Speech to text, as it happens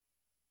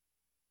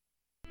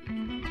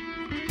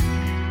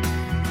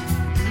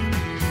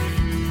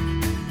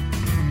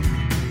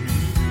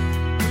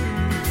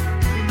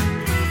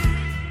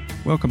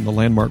Welcome to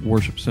Landmark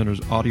Worship Center's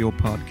audio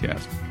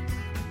podcast.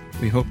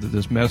 We hope that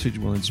this message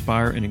will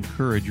inspire and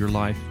encourage your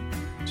life.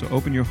 So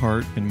open your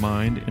heart and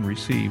mind and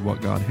receive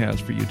what God has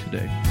for you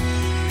today.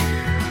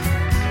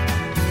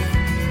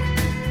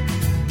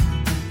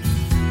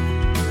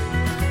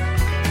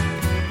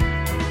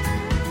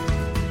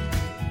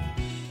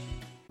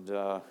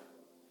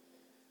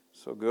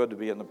 So good to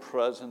be in the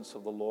presence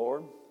of the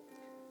Lord.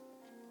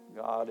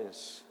 God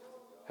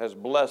has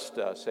blessed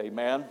us.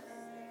 Amen.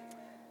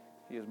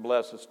 He has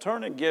blessed us.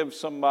 Turn and give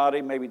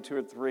somebody, maybe two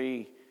or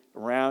three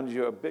around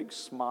you, a big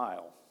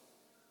smile.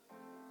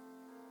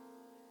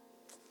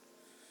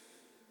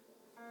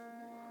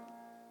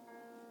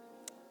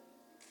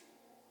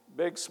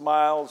 Big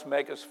smiles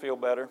make us feel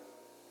better.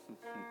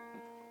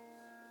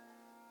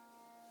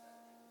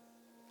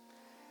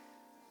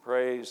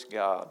 Praise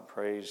God.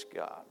 Praise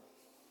God.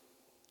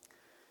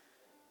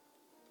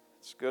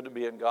 It's good to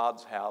be in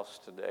God's house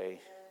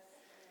today.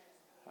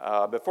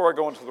 Before I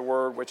go into the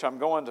Word, which I'm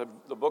going to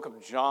the book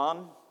of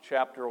John,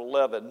 chapter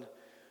 11,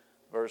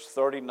 verse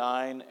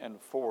 39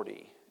 and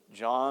 40.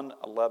 John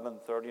 11,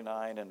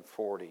 39 and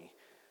 40.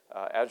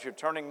 As you're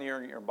turning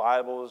near your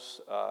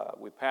Bibles,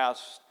 we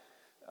passed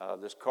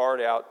this card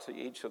out to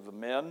each of the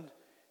men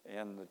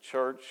in the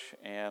church,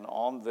 and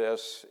on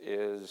this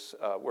is,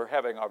 we're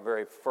having our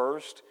very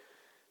first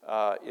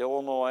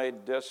Illinois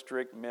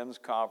District Men's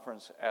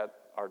Conference at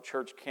our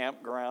church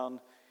campground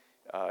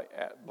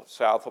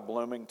south of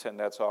Bloomington.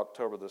 That's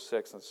October the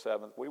 6th and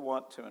 7th. We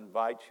want to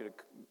invite you,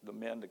 the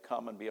men, to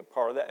come and be a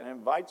part of that, and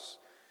invites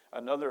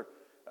another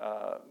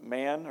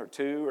man or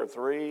two or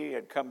three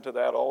and come to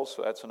that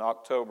also. That's in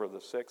October the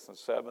 6th and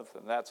 7th,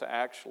 and that's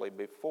actually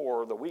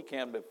the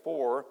weekend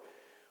before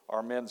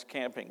our men's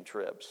camping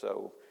trip.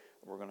 So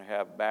we're going to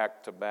have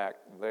back-to-back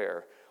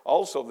there.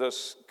 Also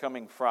this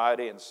coming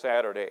Friday and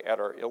Saturday at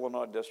our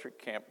Illinois District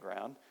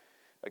Campground,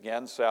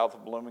 again south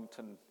of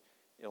Bloomington,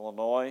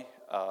 Illinois.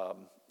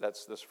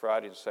 That's this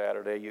Friday and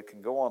Saturday. You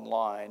can go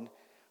online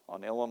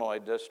on Illinois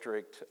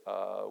District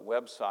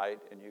website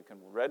and you can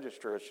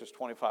register. It's just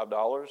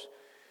 $25.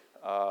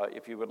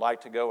 If you would like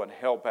to go and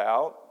help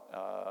out,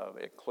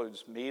 it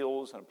includes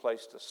meals and a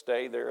place to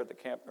stay there at the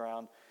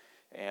campground.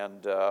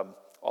 And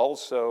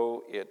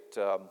also it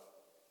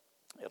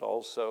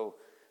also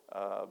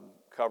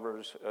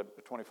covers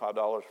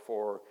 $25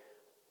 for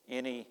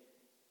any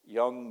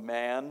young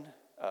man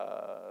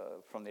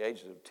from the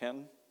ages of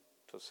 10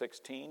 to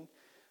 16.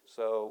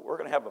 So we're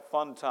going to have a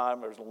fun time.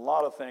 There's a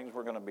lot of things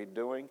we're going to be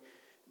doing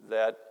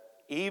that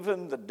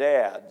even the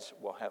dads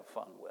will have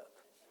fun with.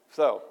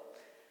 So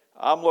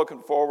I'm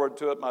looking forward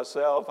to it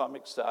myself. I'm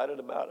excited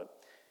about it.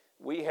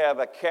 We have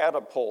a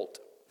catapult,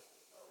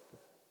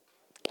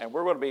 and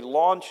we're going to be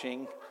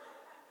launching,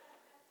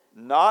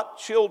 not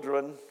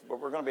children, but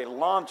we're going to be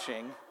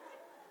launching,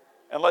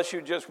 unless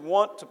you just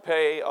want to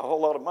pay a whole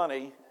lot of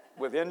money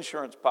with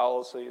insurance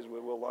policies,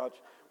 we'll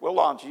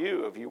launch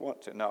you if you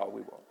want to. No,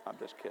 we won't. I'm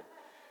just kidding.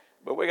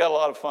 But we got a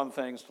lot of fun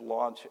things to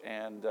launch,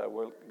 and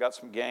we've got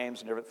some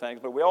games and different things.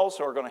 But we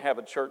also are going to have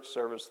a church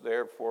service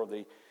there for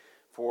the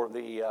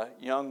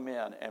young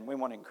men, and we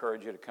want to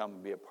encourage you to come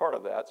and be a part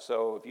of that.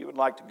 So if you would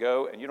like to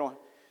go, and you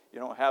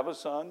don't have a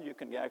son, you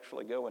can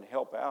actually go and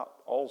help out.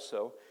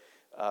 Also,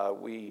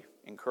 we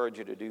encourage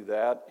you to do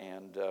that,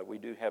 and we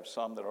do have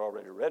some that are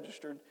already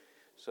registered.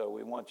 So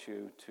we want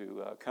you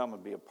to come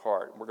and be a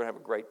part. We're going to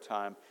have a great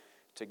time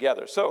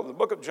together. So the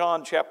book of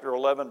John, chapter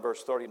 11,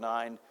 verse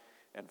 39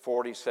 and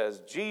 40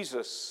 says,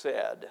 Jesus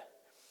said.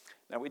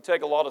 Now we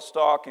take a lot of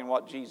stock in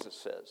what Jesus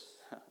says.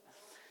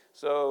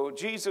 So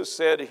Jesus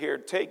said here,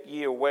 take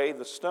ye away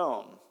the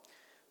stone.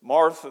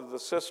 Martha, the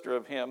sister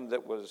of him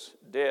that was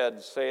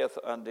dead, saith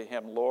unto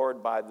him,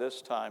 Lord, by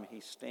this time he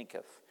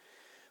stinketh.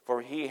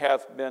 For he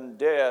hath been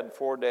dead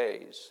 4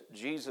 days.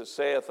 Jesus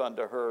saith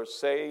unto her,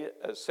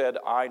 said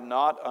I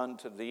not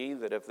unto thee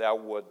that if thou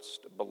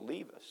wouldst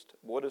believe,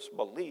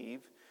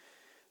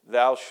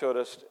 thou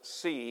shouldest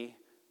see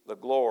the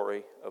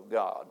glory of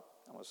God.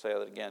 I'm going to say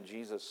that again.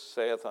 Jesus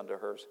saith unto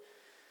her,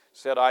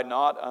 said I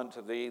not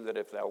unto thee that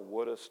if thou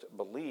wouldest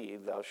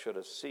believe, thou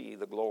shouldest see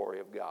the glory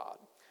of God.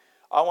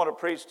 I want to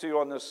preach to you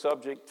on this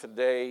subject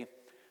today,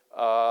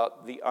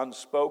 the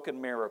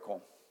unspoken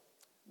miracle.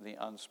 The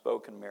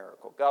unspoken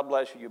miracle. God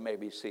bless you. You may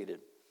be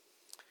seated.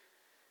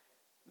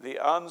 The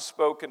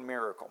unspoken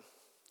miracle.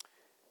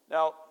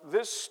 Now,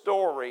 this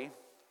story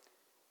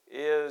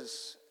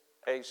is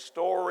a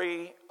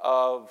story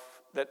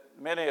that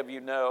many of you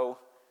know.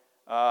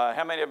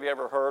 How many of you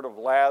ever heard of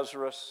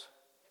Lazarus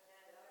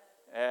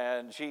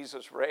and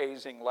Jesus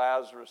raising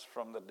Lazarus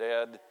from the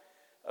dead?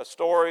 A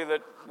story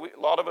that a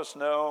lot of us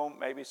know.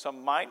 Maybe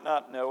some might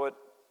not know it,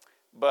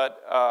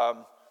 but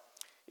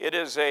It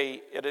is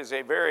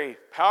a very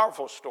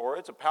powerful story.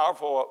 It's a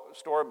powerful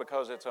story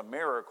because it's a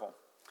miracle.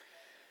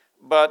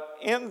 But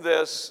in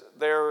this,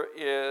 there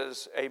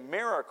is a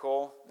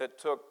miracle that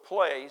took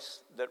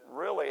place that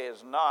really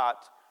is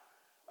not,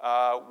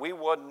 we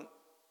wouldn't,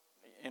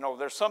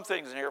 there's some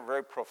things in here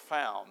very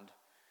profound,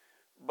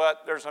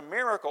 but there's a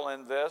miracle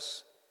in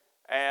this,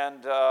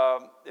 and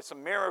it's a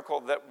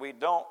miracle that we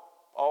don't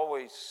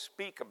always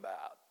speak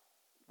about.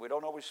 We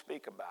don't always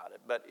speak about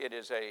it, but it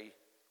is a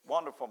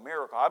wonderful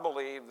miracle. I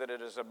believe that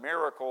it is a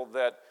miracle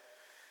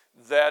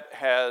that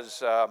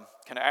has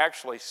can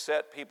actually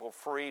set people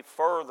free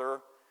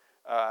further,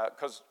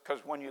 because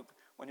when you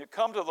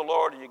come to the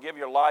Lord and you give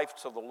your life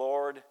to the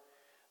Lord,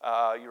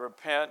 you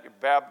repent, you're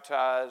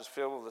baptized,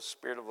 filled with the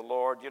Spirit of the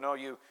Lord.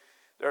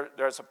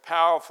 There's a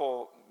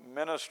powerful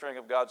ministering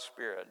of God's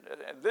Spirit.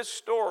 And this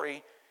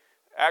story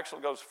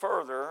actually goes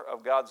further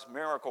of God's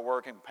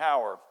miracle-working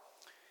power.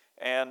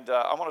 And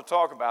I want to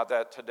talk about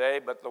that today,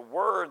 but the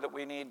word that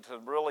we need to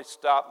really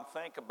stop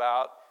and think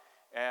about,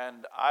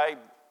 and I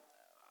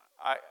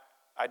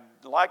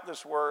like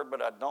this word,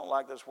 but I don't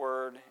like this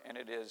word, and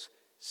it is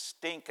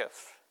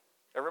stinketh.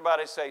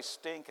 Everybody say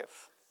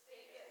stinketh.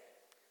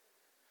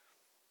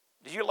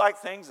 Do you like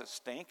things that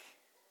stink?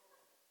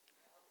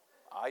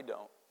 I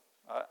don't.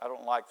 I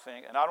don't like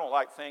things, and I don't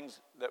like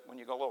things that, when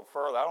you go a little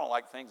further, I don't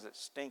like things that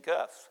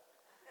stinketh.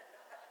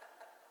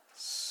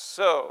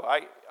 So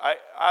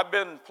I've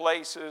been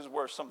places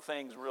where some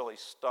things really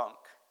stunk,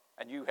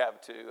 and you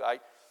have too.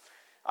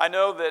 I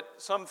know that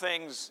some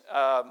things,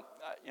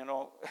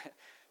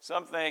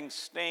 some things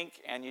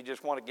stink, and you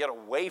just want to get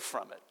away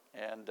from it.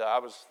 And I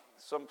was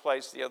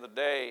someplace the other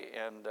day,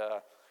 and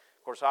of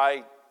course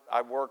I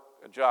work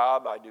a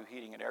job. I do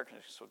heating and air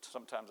conditioning, so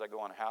sometimes I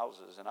go in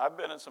houses, and I've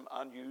been in some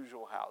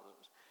unusual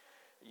houses.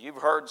 You've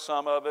heard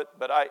some of it,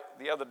 but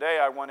the other day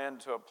I went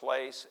into a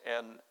place,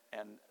 and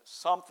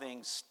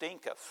something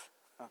stinketh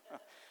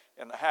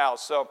in the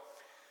house.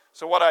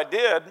 So what I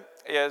did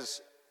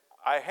is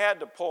I had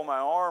to pull my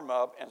arm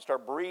up and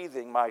start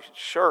breathing my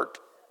shirt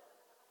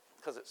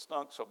because it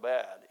stunk so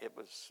bad. It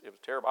was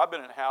terrible. I've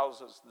been in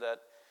houses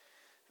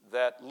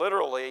that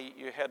literally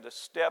you had to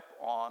step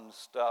on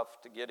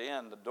stuff to get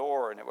in the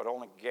door, and it would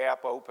only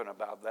gap open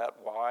about that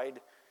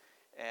wide.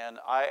 And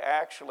I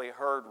actually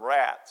heard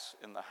rats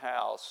in the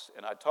house,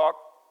 and I talked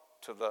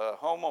to the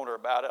homeowner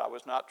about it. I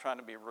was not trying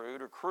to be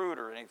rude or crude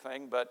or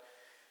anything, but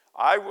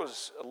I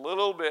was a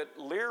little bit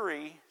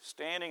leery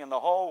standing in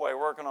the hallway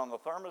working on the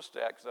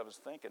thermostat because I was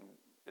thinking,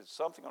 is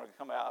something going to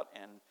come out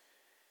and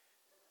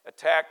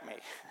attack me?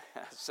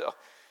 So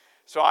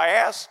I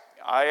asked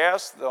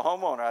the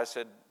homeowner, I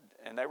said,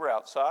 and they were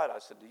outside, I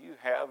said, do you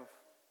have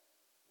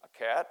a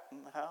cat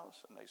in the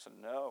house? And they said,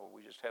 no,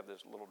 we just have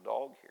this little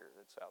dog here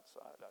that's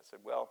outside. I said,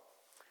 well,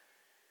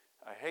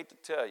 I hate to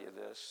tell you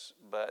this,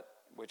 but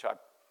which I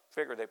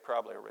figured they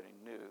probably already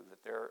knew,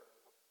 that there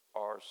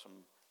are some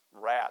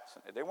rats.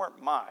 They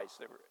weren't mice.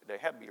 They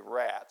had to be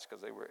rats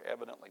because they were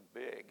evidently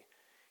big.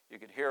 You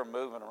could hear them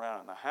moving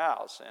around in the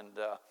house. And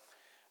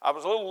I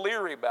was a little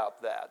leery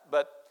about that.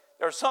 But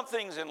there are some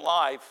things in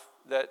life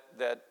that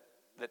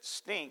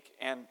stink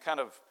and kind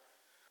of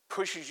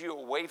pushes you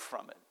away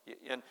from it.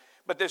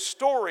 But this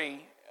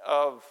story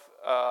of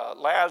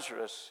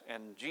Lazarus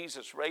and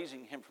Jesus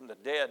raising him from the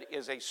dead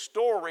is a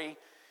story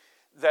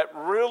that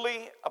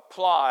really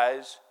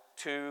applies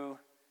to,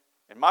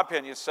 in my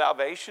opinion,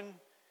 salvation,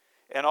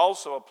 and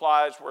also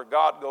applies where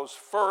God goes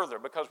further.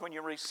 Because when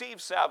you receive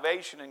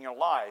salvation in your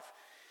life,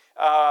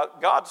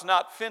 God's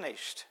not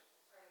finished.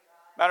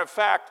 Matter of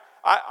fact,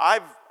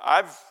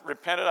 I've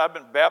repented, I've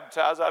been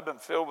baptized, I've been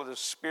filled with the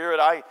Spirit.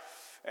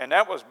 And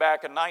that was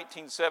back in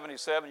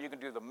 1977. You can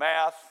do the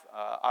math.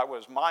 I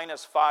was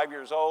minus 5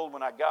 years old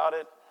when I got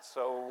it,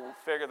 so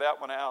figure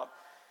that one out.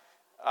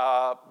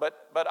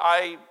 But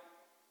I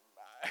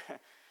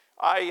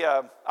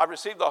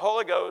received the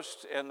Holy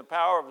Ghost and the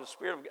power of the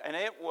Spirit, and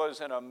it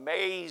was an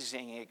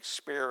amazing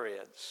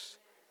experience.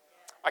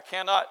 I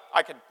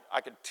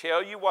could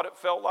tell you what it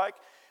felt like.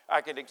 I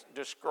could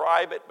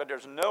describe it, but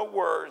there's no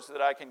words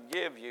that I can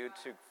give you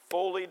to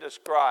fully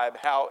describe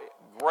how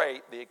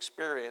great the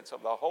experience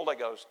of the Holy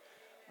Ghost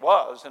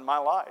was in my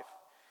life.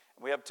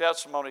 We have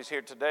testimonies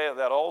here today of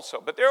that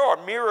also. But there are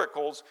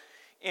miracles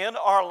in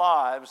our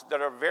lives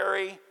that are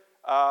very,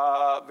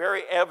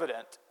 very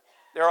evident.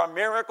 There are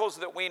miracles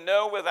that we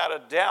know without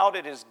a doubt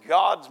it is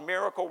God's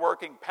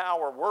miracle-working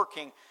power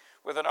working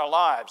within our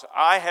lives.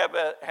 I have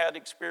had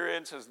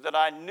experiences that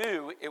I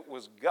knew it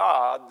was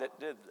God that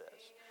did this.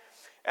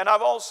 And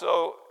I've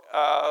also,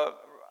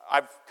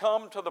 I've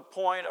come to the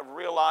point of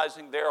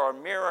realizing there are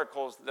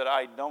miracles that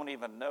I don't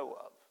even know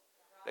of,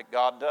 that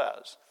God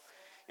does.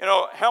 You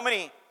know, how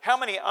many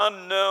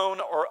unknown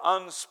or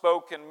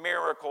unspoken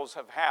miracles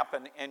have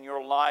happened in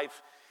your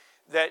life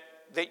that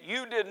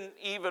you didn't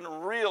even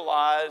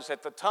realize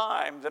at the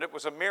time that it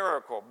was a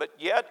miracle? But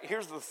yet,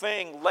 here's the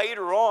thing,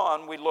 later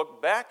on we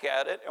look back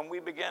at it and we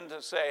begin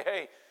to say,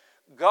 hey,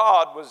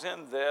 God was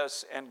in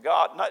this, and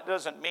God, that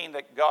doesn't mean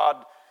that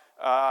God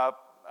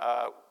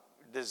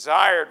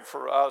desired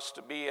for us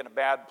to be in a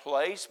bad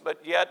place,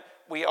 but yet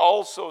we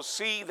also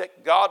see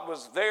that God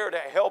was there to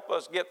help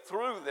us get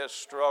through this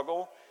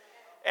struggle,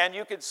 and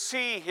you could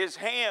see His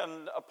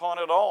hand upon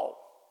it all.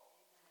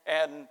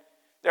 And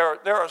there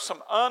are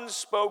some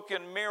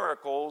unspoken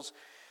miracles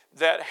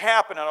that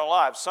happen in our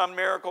lives. Some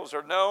miracles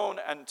are known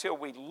until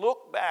we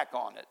look back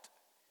on it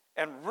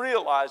and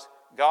realize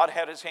God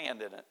had his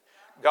hand in it.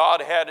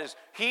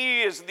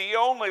 He is the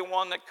only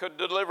one that could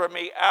deliver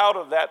me out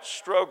of that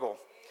struggle.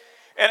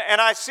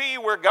 And I see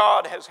where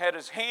God has had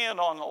his hand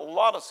on a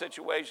lot of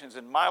situations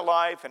in my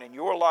life and in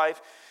your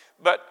life.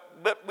 But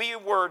we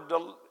were,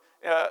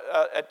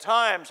 at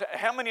times,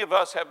 how many of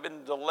us have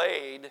been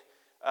delayed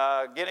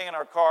getting in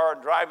our car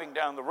and driving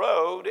down the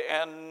road?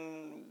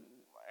 And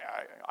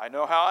I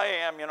know how I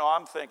am.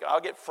 I'm thinking, I'll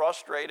get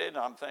frustrated. And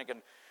I'm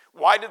thinking,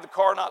 why did the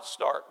car not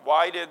start?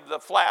 Why did the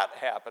flat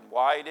happen?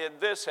 Why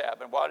did this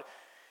happen?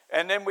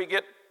 And then we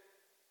get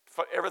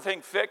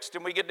everything fixed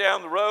and we get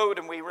down the road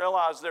and we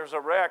realize there's a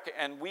wreck,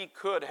 and we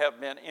could have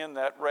been in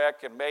that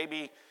wreck. And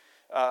maybe,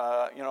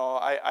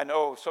 I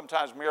know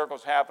sometimes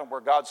miracles happen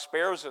where God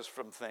spares us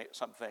from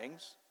some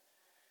things.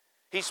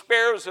 He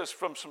spares us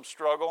from some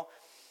struggle.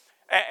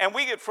 And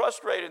we get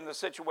frustrated in the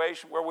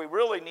situation where we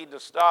really need to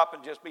stop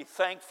and just be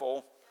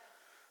thankful,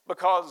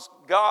 because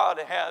God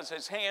has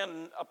his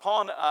hand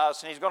upon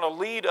us, and he's going to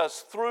lead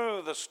us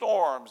through the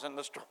storms and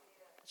the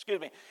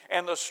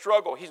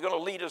struggle. He's going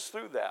to lead us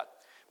through that.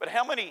 But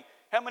how many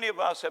of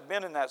us have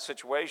been in that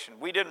situation?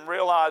 We didn't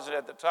realize it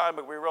at the time,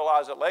 but we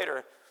realized it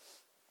later.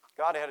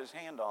 God had his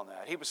hand on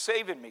that. He was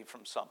saving me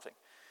from something.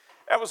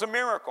 That was a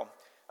miracle.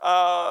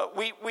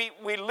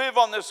 We live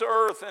on this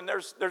earth, and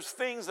there's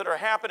things that are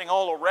happening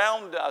all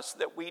around us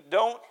that we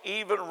don't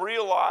even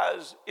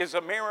realize is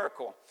a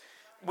miracle.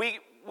 We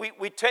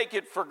take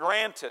it for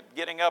granted,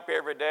 getting up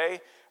every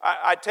day.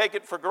 I take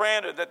it for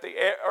granted that the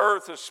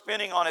earth is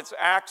spinning on its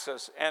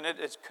axis, and it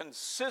is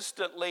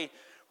consistently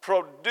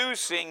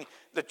producing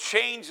the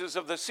changes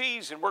of the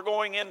season.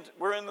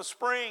 We're in the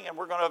spring, and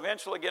we're going to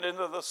eventually get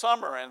into the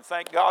summer, and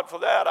thank God for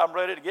that. I'm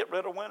ready to get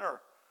rid of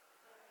winter.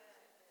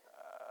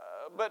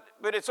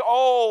 But it's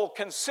all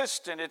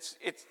consistent. It's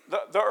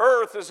the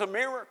earth is a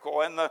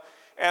miracle, and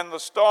the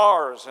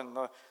stars and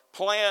the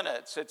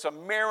planets. It's a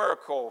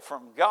miracle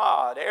from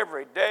God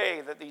every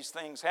day that these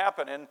things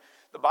happen. And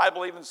the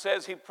Bible even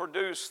says he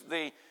produced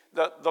the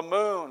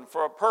moon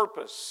for a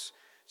purpose,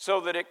 so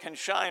that it can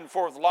shine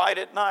forth light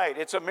at night.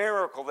 It's a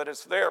miracle that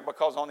it's there,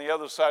 because on the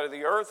other side of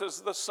the earth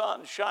is the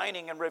sun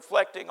shining and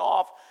reflecting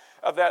off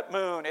of that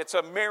moon. It's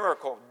a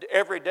miracle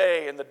every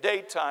day, in the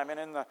daytime and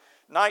in the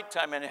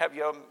nighttime. And have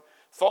you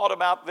thought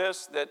about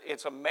this, that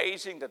it's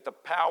amazing that the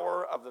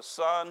power of the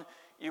sun,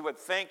 you would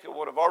think it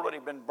would have already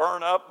been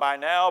burned up by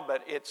now,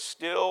 but it's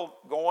still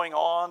going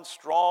on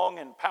strong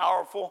and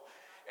powerful.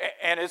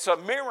 And it's a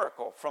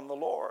miracle from the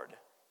Lord.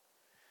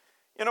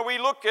 We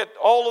look at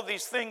all of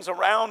these things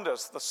around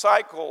us, the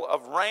cycle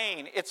of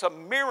rain. It's a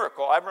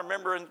miracle. I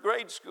remember in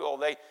grade school,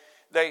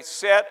 they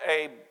set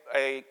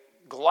a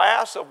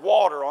glass of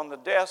water on the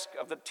desk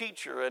of the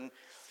teacher.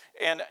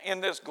 And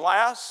in this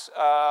glass,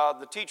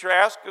 the teacher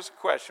asked us a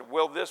question.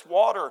 Will this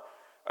water,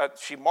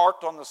 she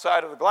marked on the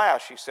side of the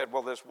glass, she said,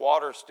 will this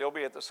water still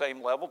be at the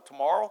same level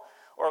tomorrow?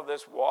 Or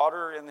this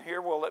water in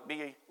here, will it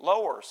be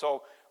lower?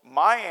 So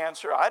my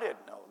answer, I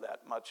didn't know that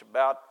much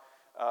about.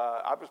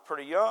 I was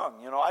pretty young,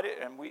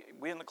 and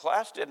we in the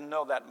class didn't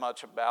know that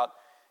much about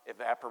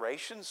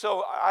evaporation.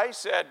 So I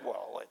said,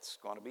 well, it's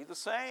going to be the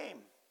same.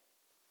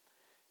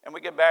 And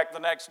we get back the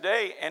next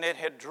day, and it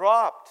had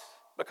dropped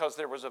because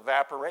there was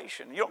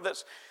evaporation.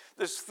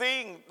 This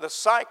thing, the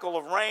cycle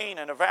of rain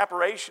and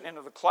evaporation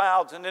into the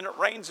clouds, and then it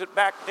rains it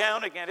back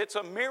down again. It's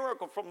a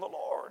miracle from the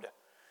Lord.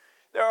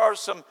 There are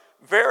some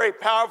very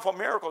powerful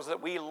miracles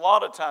that we a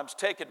lot of times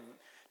take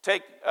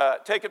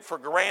it for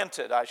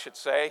granted, I should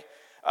say.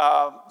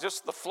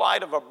 Just the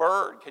flight of a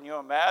bird. Can you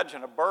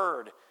imagine a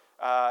bird?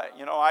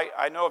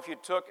 I know if you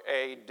took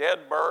a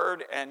dead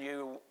bird and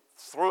you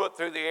threw it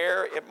through the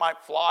air, it might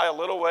fly a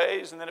little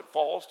ways and then it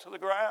falls to the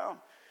ground.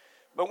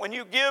 But when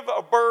you give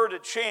a bird a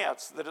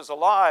chance that is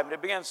alive and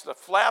it begins to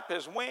flap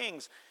his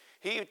wings,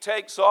 he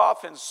takes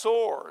off and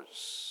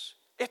soars.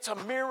 It's a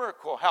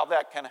miracle how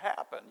that can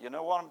happen. You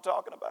know what I'm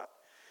talking about?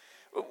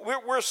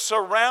 We're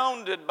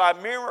surrounded by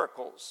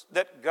miracles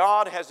that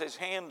God has his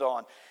hand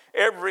on.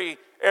 Every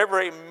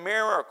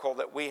miracle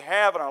that we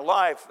have in our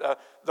life,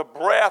 the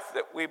breath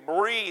that we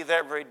breathe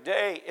every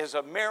day is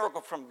a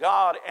miracle from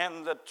God,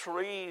 and the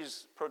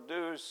trees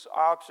produce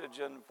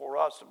oxygen for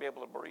us to be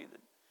able to breathe it.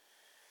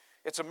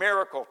 It's a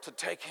miracle to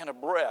take in a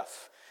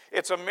breath.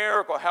 It's a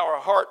miracle how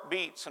our heart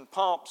beats and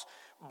pumps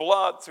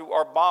blood through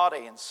our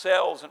body, and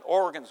cells and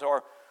organs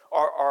are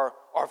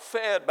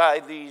fed by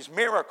these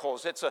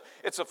miracles. It's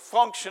a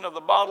function of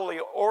the bodily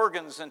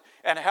organs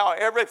and how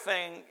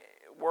everything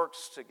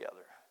works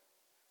together.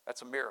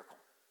 That's a miracle.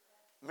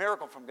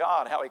 Miracle from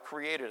God, how he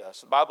created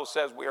us. The Bible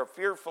says we are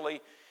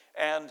fearfully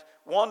and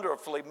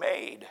wonderfully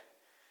made.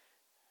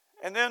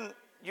 And then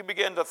you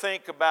begin to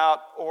think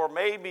about, or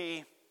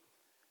maybe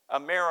a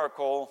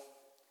miracle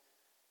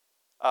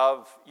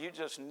of you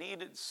just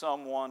needed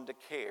someone to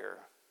care.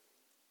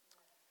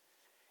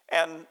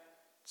 And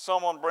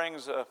someone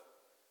brings a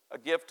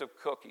gift of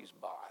cookies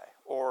by,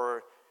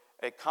 or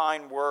a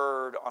kind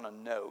word on a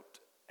note,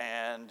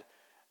 and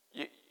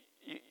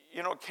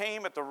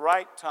came at the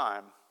right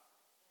time.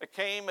 It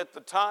came at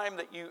the time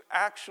that you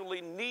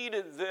actually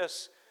needed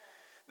this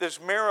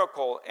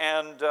miracle.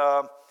 And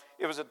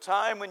it was a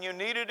time when you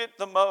needed it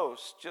the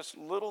most. Just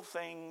little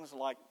things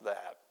like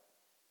that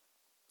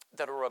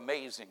are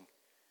amazing.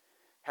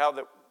 How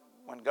that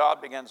when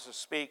God begins to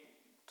speak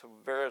to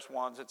various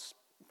ones, it's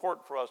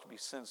important for us to be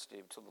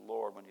sensitive to the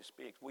Lord when He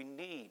speaks. We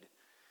need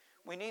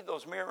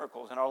those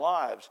miracles in our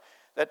lives,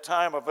 that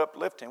time of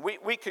uplifting.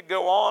 We could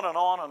go on and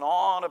on and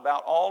on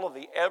about all of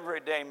the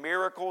everyday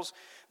miracles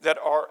that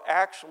are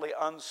actually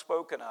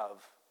unspoken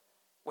of.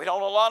 We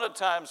don't a lot of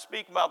times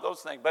speak about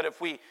those things, but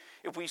if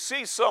we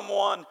see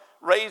someone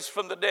raised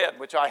from the dead,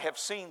 which I have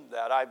seen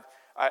that,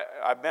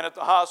 I've been at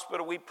the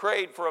hospital. We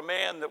prayed for a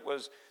man that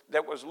was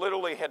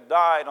literally had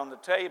died on the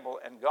table,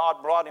 and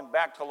God brought him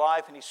back to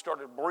life, and he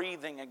started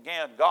breathing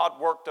again. God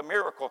worked a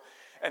miracle,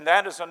 and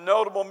that is a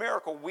notable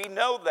miracle. We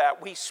know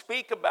that. We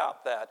speak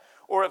about that.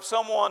 Or if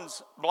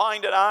someone's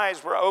blinded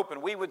eyes were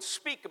open, we would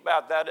speak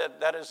about that.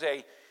 That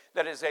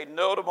is a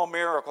notable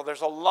miracle.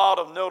 There's a lot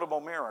of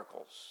notable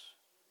miracles.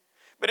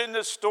 But in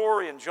this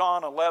story in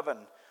John 11,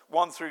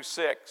 1 through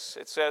 6,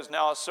 it says,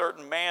 "Now a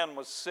certain man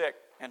was sick,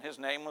 and his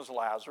name was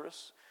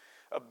Lazarus,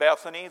 of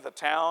Bethany, the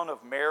town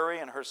of Mary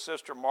and her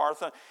sister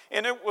Martha.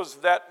 And it was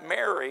that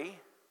Mary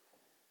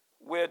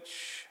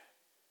which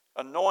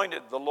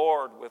anointed the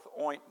Lord with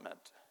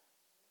ointment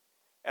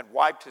and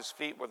wiped his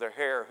feet with her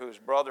hair, whose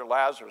brother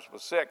Lazarus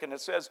was sick. And it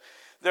says,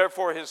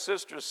 therefore his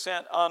sisters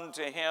sent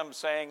unto him,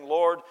 saying,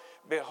 Lord,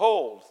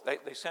 behold,"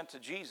 they sent to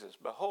Jesus,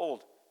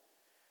 "behold,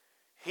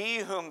 he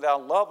whom thou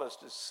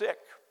lovest is sick."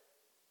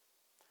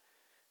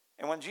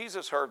 And when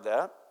Jesus heard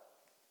that,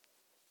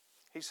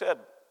 he said,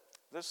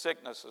 "This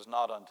sickness is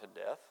not unto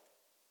death."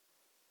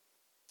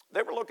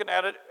 They were looking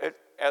at it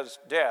as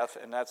death,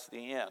 and that's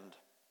the end.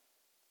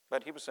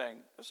 But he was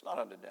saying, it's not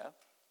unto death.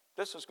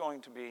 This is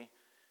going to be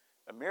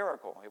a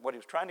miracle. What he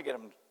was trying to get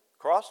them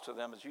across to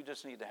them is you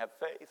just need to have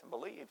faith and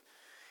believe.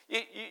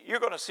 You're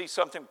going to see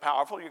something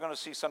powerful. You're going to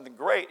see something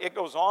great. It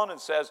goes on and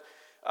says,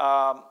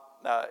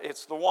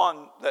 it's the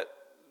one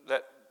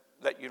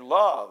that you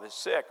love is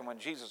sick. And when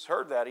Jesus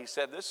heard that, he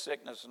said, this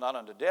sickness is not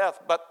unto death,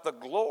 but the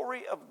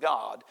glory of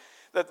God,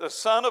 that the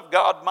Son of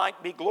God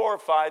might be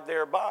glorified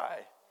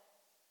thereby.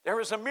 There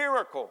is a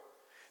miracle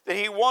that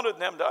he wanted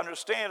them to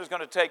understand is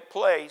going to take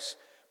place,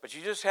 but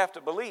you just have to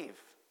believe.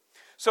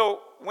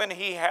 So when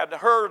he had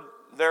heard,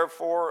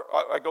 therefore,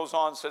 it goes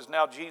on and says,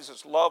 now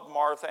Jesus loved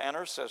Martha and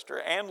her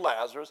sister and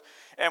Lazarus.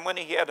 And when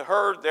he had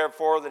heard,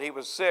 therefore, that he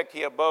was sick,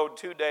 he abode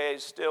 2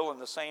 days still in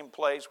the same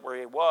place where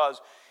he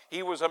was.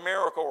 He was a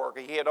miracle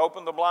worker. He had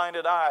opened the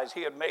blinded eyes.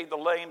 He had made the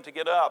lame to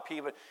get up.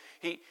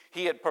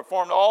 He had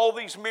performed all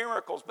these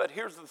miracles. But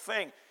here's the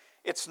thing.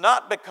 It's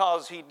not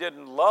because he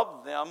didn't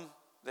love them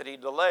that he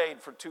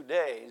delayed for 2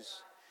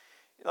 days.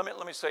 Let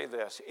me say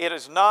this. It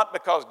is not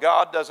because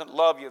God doesn't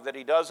love you that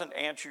he doesn't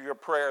answer your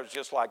prayers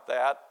just like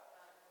that.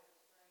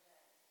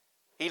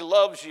 He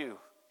loves you.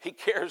 He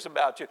cares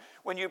about you.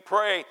 When you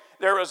pray,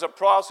 there is a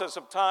process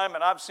of time,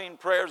 and I've seen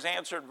prayers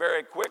answered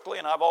very quickly,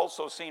 and I've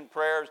also seen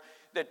prayers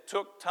that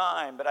took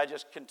time, but I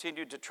just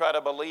continued to try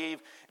to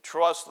believe,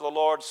 trust the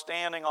Lord,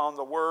 standing on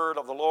the word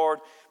of the Lord.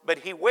 But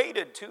he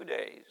waited 2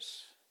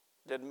 days.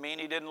 Didn't mean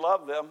he didn't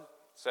love them.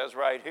 It says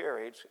right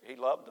here, he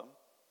loved them.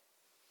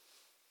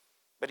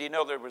 But you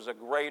know there was a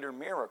greater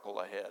miracle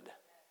ahead.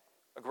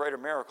 A greater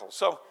miracle.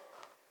 So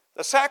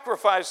the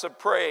sacrifice of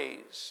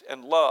praise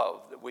and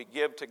love that we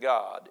give to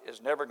God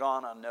is never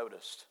gone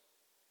unnoticed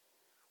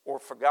or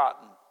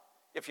forgotten.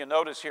 If you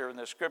notice here in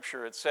the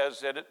scripture, it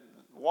says that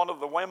one of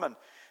the women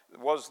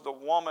was the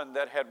woman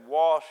that had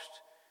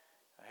washed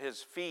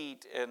his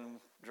feet and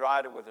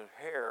dried it with her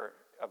hair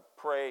of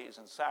praise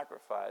and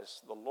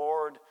sacrifice. The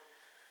Lord,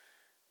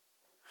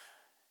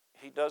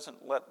 he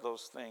doesn't let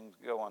those things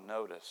go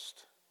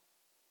unnoticed.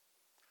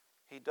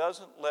 He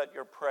doesn't let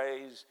your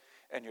praise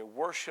and your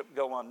worship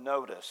go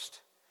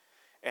unnoticed.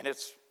 And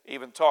it's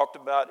even talked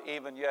about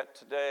even yet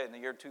today in the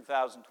year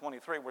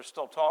 2023. We're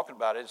still talking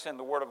about it. It's in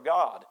the Word of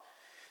God.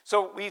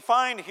 So we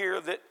find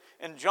here that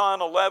in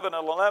John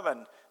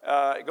 11:11,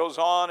 it goes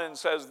on and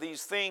says,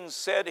 these things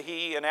said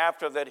he, and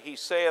after that he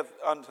saith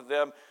unto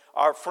them,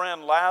 our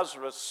friend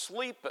Lazarus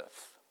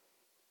sleepeth.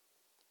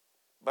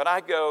 But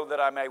I go that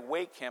I may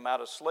wake him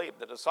out of sleep.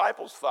 The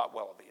disciples thought,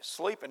 well, if he's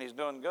sleeping, he's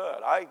doing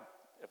good.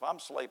 If I'm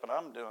sleeping,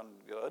 I'm doing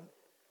good.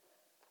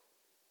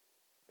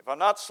 If I'm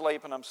not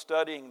sleeping, I'm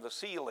studying the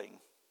ceiling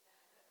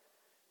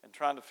and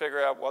trying to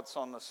figure out what's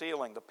on the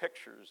ceiling, the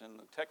pictures and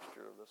the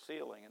texture of the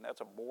ceiling, and that's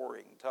a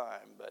boring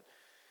time.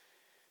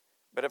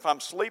 But if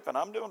I'm sleeping,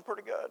 I'm doing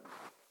pretty good.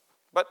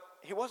 But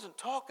he wasn't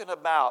talking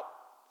about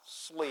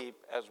sleep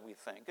as we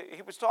think.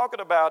 He was talking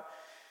about,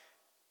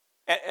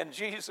 and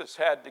Jesus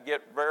had to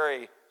get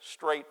very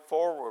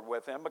straightforward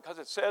with him, because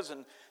it says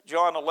in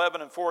John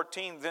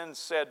 11:14, then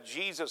said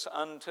Jesus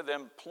unto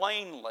them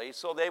plainly,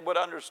 so they would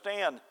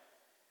understand,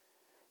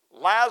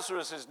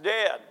 Lazarus is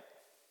dead.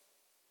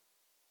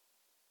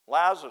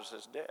 Lazarus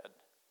is dead.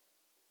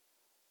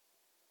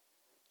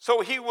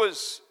 So he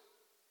was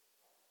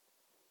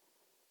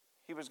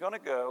he was going to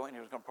go and he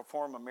was going to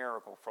perform a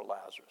miracle for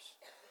Lazarus.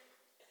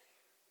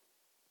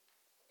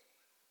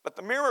 But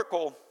the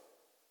miracle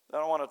that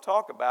I want to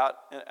talk about,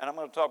 and I'm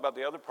going to talk about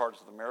the other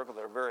parts of the miracle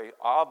that are very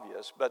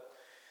obvious, but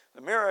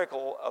the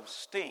miracle of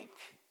stink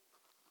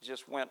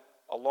just went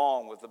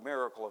along with the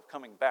miracle of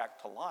coming back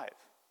to life.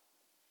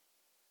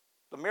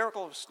 The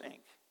miracle of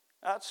stink.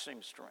 That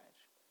seems strange.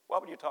 Why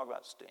would you talk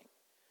about stink?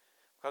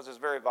 Because it's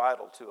very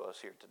vital to us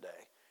here today.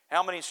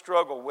 How many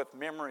struggle with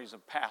memories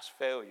of past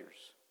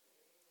failures?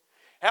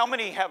 How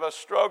many have a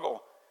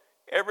struggle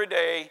every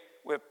day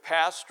with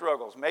past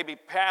struggles, maybe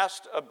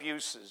past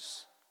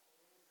abuses,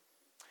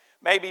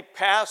 maybe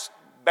past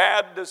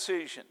bad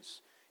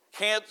decisions,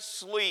 can't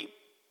sleep,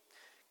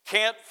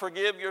 can't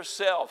forgive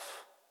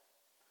yourself?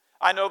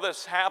 I know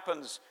this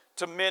happens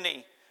to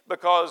many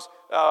because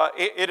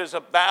it is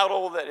a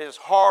battle that is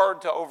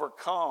hard to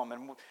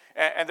overcome.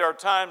 And there are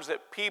times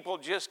that people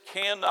just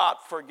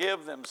cannot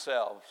forgive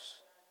themselves.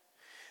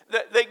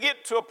 They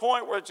get to a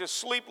point where it's just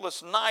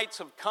sleepless nights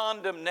of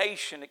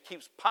condemnation. It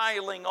keeps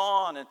piling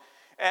on,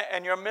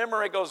 and your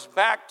memory goes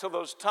back to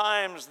those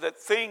times that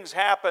things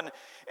happen,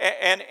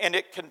 and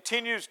it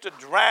continues to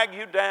drag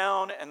you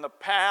down. And the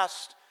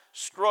past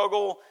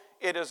struggle,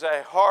 it is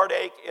a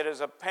heartache, it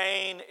is a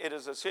pain, it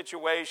is a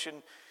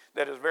situation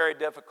that is very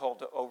difficult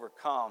to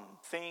overcome.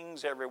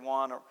 Things,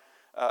 everyone,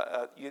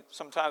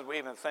 sometimes we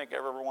even think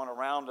everyone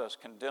around us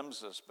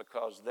condemns us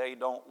because they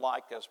don't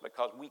like us,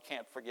 because we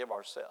can't forgive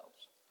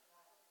ourselves.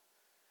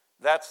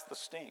 That's the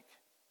stink.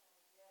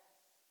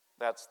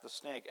 That's the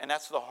stink. And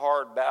that's the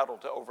hard battle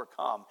to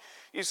overcome.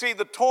 You see,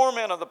 the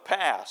torment of the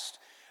past.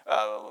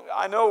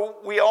 I know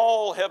we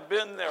all have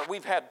been there.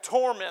 We've had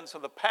torments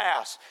of the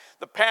past.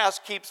 The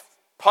past keeps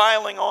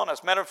piling on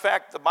us. Matter of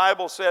fact, the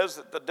Bible says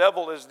that the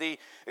devil is the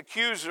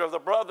accuser of the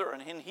brother,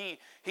 and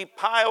he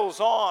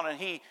piles on, and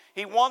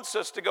he wants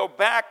us to go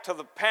back to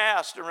the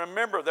past and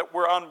remember that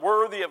we're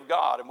unworthy of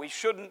God, and we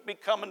shouldn't be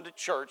coming to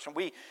church, and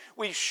we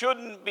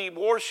shouldn't be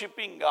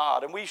worshiping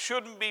God, and we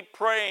shouldn't be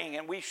praying,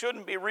 and we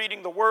shouldn't be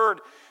reading the Word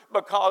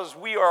because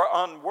we are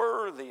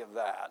unworthy of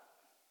that.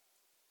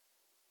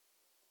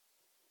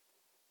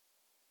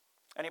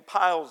 And he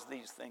piles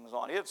these things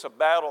on. It's a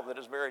battle that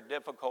is very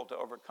difficult to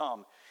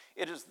overcome.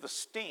 It is the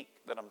stink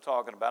that I'm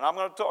talking about. I'm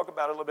going to talk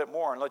about it a little bit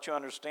more and let you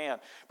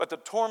understand. But the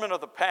torment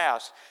of the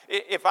past,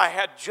 if I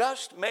had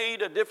just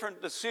made a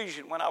different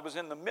decision when I was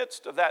in the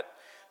midst of that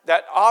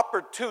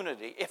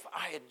opportunity, if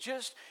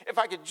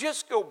I could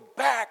just go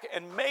back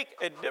and make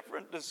a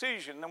different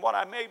decision than what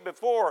I made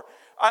before,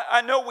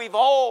 I know we've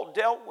all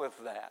dealt with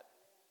that.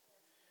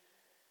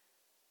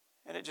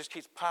 And it just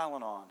keeps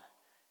piling on,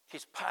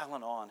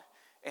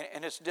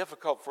 And it's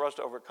difficult for us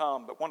to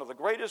overcome. But one of the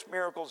greatest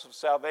miracles of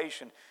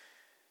salvation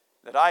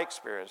that I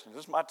experienced, and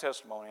this is my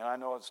testimony, and I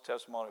know it's the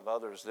testimony of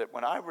others, that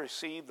when I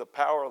received the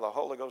power of the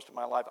Holy Ghost in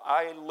my life,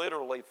 I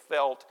literally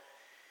felt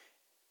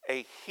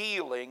a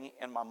healing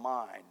in my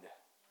mind.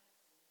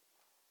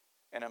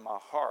 And in my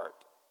heart,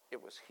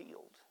 it was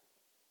healed.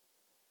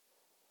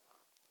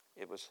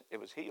 It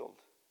was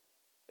healed.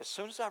 As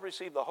soon as I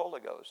received the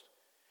Holy Ghost,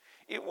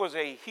 it was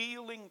a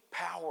healing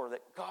power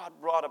that God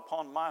brought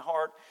upon my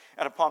heart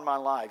and upon my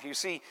life. You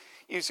see,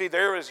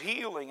 there is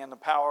healing in the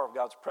power of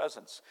God's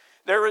presence.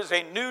 There is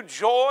a new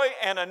joy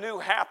and a new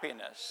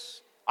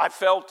happiness. I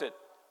felt it.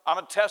 I'm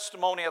a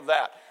testimony of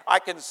that. I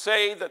can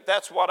say that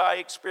that's what I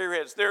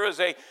experienced. There is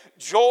a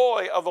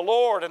joy of the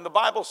Lord, and the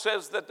Bible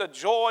says that the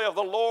joy of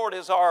the Lord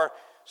is our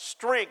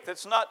strength.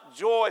 It's not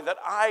joy that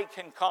I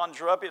can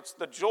conjure up. It's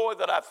the joy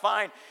that I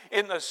find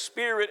in the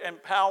Spirit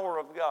and power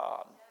of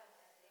God.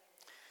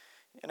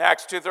 In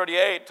Acts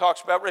 2:38, it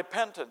talks about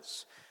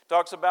repentance. It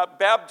talks about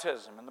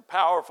baptism in the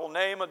powerful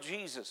name of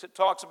Jesus. It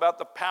talks about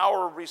the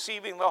power of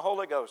receiving the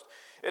Holy Ghost.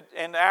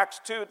 In Acts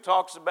 2, it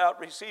talks about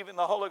receiving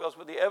the Holy Ghost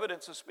with the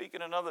evidence of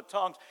speaking in other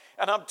tongues.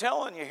 And I'm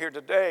telling you here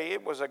today,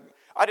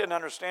 I didn't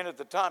understand it at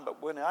the time,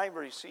 but when I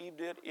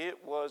received it,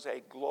 it was a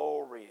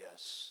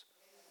glorious,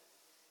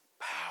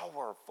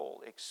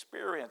 powerful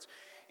experience.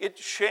 It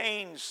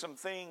changed some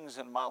things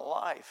in my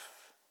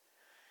life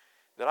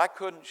that I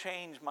couldn't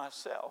change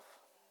myself.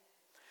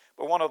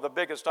 But one of the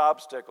biggest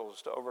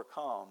obstacles to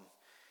overcome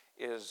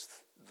is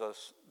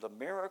the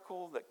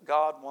miracle that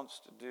God wants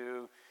to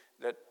do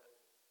that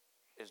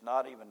is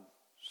not even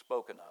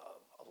spoken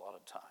of a lot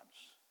of times.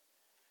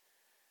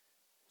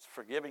 It's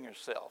forgiving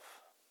yourself.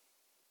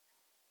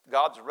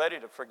 God's ready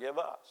to forgive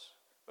us,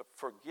 but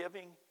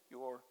forgiving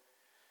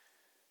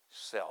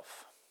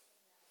yourself.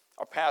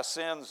 Our past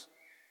sins,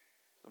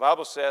 the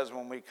Bible says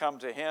when we come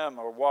to Him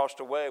are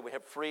washed away, we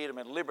have freedom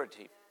and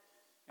liberty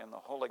in the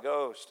Holy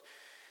Ghost.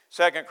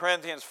 2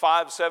 Corinthians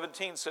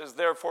 5:17 says,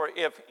 therefore,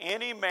 if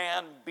any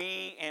man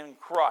be in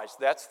Christ,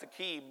 that's the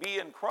key, be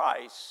in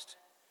Christ,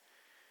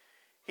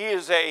 he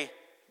is a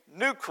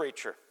new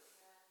creature.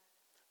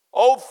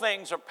 Old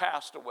things are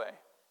passed away.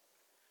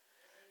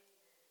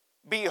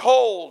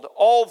 Behold,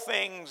 all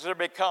things are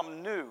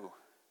become new.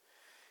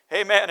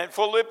 Amen. In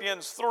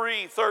Philippians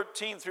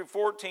 3:13 through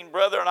 14,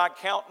 brethren, I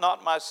count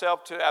not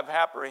myself to have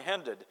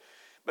apprehended,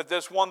 but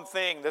this one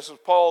thing, this is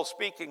Paul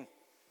speaking,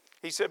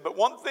 He said, but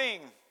one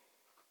thing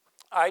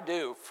I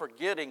do,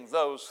 forgetting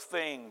those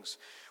things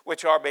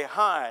which are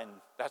behind,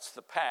 that's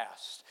the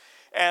past,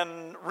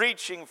 and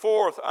reaching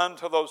forth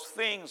unto those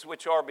things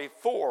which are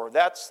before.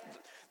 That's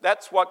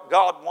what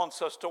God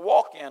wants us to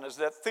walk in, is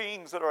that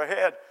things that are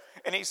ahead.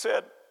 And he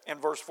said in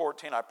verse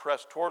 14, I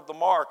press toward the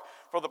mark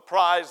for the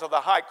prize of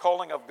the high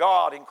calling of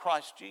God in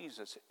Christ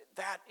Jesus.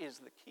 That is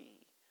the key.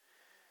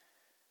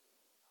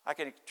 I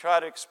can try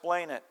to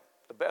explain it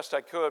the best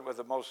I could with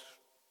the most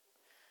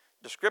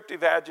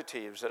descriptive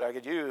adjectives that I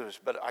could use,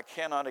 but I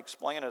cannot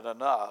explain it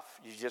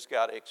enough. You just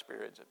got to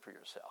experience it for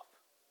yourself.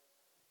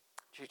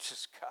 You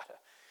just got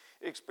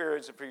to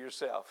experience it for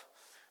yourself.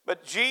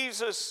 But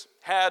Jesus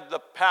had the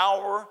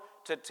power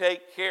to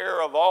take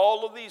care of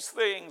all of these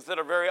things that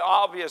are very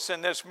obvious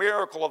in this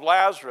miracle of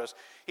Lazarus.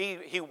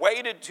 He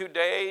waited 2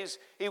 days.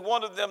 He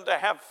wanted them to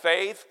have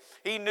faith.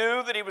 He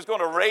knew that he was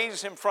going to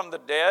raise him from the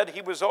dead.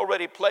 He was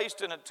already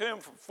placed in a tomb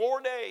for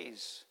 4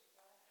 days.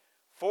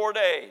 4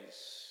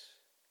 days.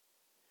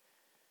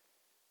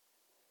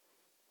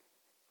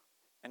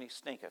 And he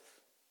stinketh.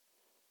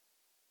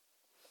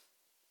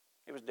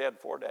 He was dead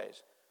 4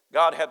 days.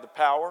 God had the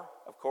power,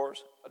 of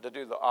course, to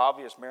do the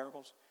obvious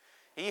miracles.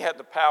 He had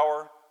the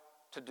power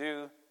to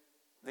do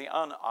the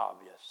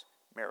unobvious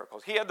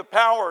miracles. He had the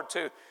power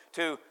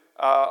to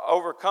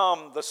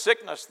overcome the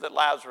sickness that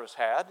Lazarus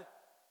had,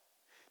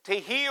 to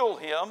heal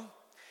him.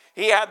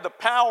 He had the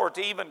power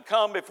to even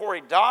come before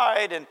he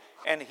died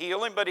and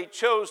heal him, but he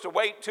chose to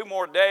wait 2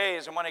 more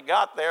days, and when he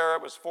got there,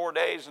 it was 4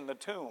 days in the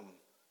tomb.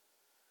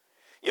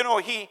 You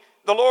know,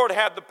 the Lord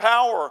had the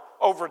power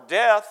over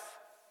death.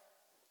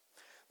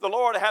 The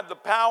Lord had the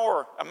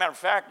power. As a matter of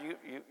fact,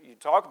 you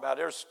talk about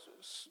it.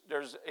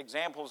 There's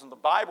examples in the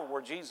Bible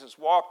where Jesus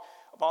walked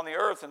upon the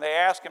earth and they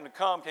asked him to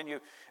come, can you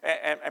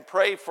and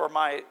pray for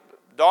my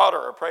daughter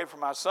or pray for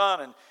my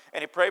son?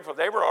 And he prayed for them.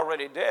 They were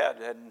already dead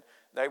and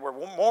they were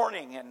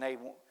mourning, and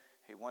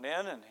he went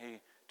in and he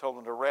told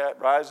them to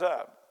rise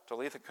up.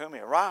 Talitha Kumi,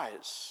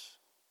 arise.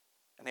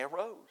 And they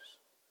arose.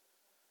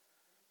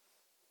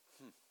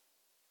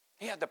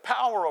 He had the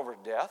power over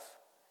death.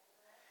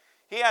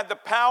 He had the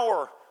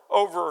power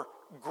over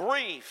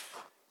grief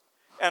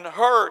and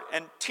hurt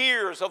and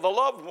tears of the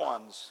loved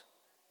ones.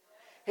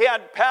 He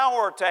had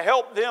power to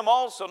help them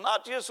also,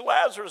 not just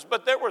Lazarus,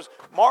 but there was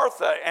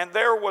Martha and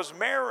there was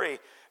Mary,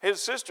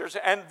 his sisters,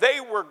 and they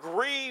were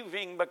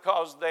grieving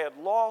because they had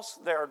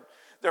lost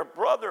their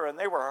brother and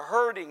they were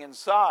hurting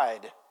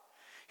inside.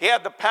 He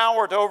had the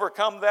power to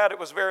overcome that. It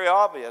was very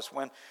obvious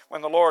when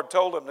the Lord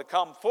told them to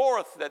come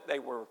forth that they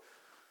were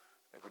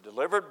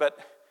delivered,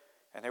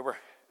 and they were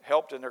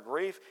helped in their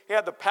grief. He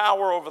had the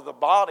power over the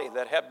body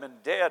that had been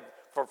dead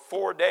for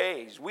 4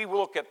 days. We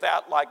look at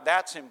that like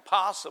that's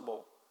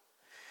impossible.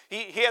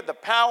 He had the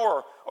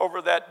power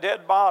over that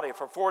dead body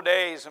for 4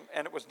 days,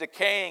 and it was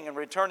decaying and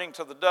returning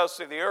to the dust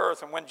of the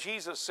earth. And when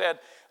Jesus said,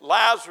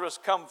 Lazarus,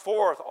 come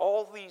forth,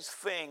 all these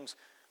things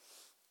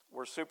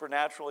were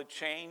supernaturally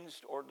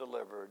changed or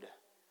delivered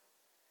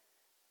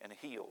and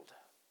healed.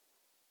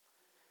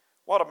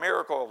 What a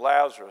miracle of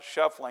Lazarus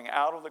shuffling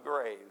out of the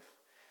grave.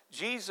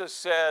 Jesus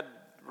said,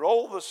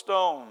 roll the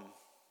stone.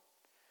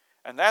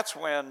 And that's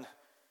when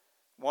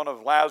one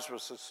of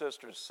Lazarus'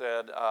 sisters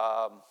said,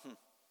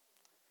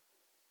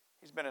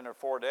 he's been in there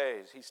 4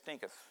 days. He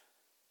stinketh.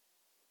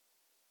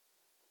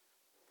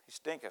 He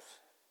stinketh.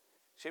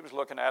 She was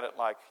looking at it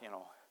like,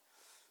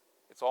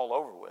 it's all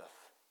over with.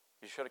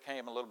 You should have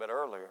came a little bit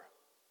earlier.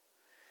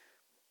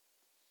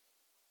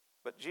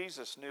 But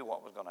Jesus knew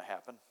what was going to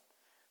happen.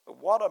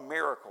 But what a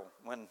miracle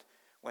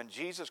when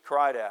Jesus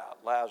cried out,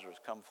 Lazarus,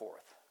 come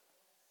forth.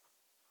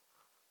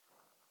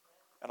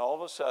 And all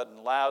of a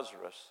sudden,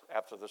 Lazarus,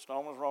 after the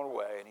stone was rolled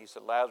away, and he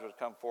said, Lazarus,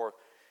 come forth,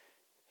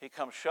 he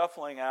comes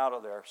shuffling out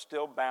of there,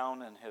 still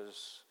bound in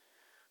his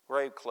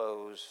grave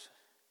clothes.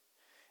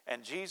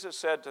 And Jesus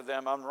said to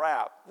them,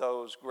 unwrap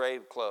those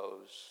grave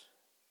clothes,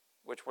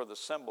 which were the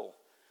symbol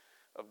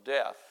of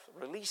death.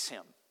 Release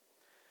him.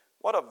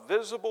 What a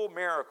visible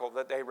miracle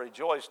that they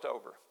rejoiced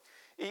over.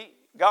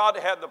 God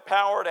had the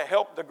power to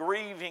help the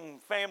grieving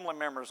family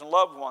members and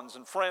loved ones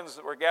and friends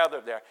that were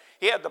gathered there.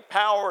 He had the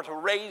power to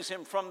raise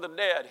him from the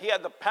dead. He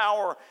had the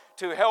power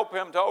to help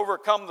him to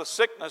overcome the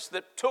sickness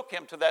that took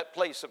him to that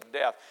place of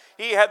death.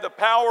 He had the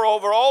power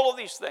over all of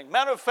these things.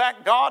 Matter of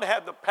fact, God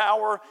had the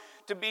power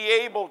to be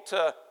able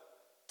to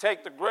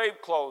take the grave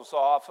clothes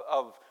off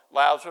of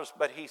Lazarus,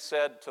 but he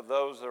said to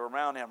those that were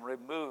around him,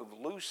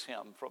 loose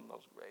him from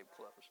those grave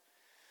clothes.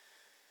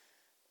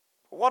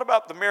 What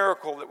about the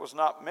miracle that was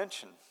not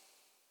mentioned?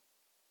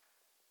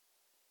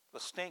 The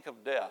stink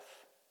of death.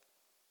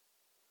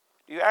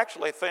 Do you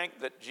actually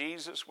think that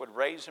Jesus would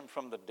raise him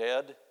from the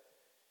dead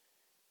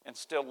and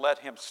still let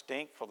him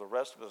stink for the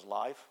rest of his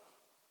life?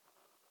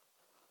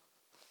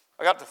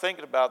 I got to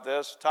thinking about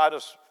this.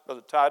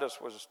 Brother Titus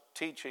was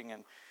teaching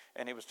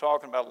and he was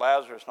talking about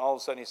Lazarus, and all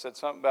of a sudden he said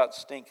something about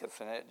stinketh,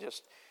 and it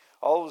just,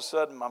 all of a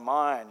sudden my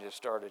mind just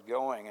started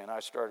going, and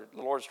the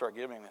Lord started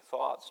giving me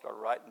thoughts, started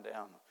writing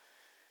down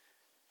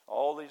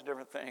all these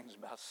different things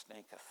about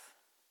stinketh.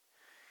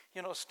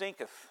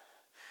 Stinketh.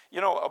 You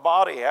know, a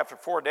body after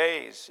 4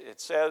 days, it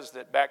says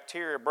that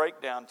bacteria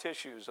break down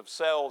tissues of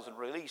cells and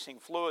releasing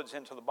fluids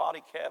into the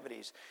body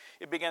cavities.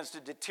 It begins to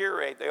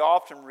deteriorate. They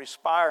often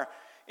respire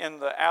in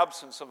the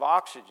absence of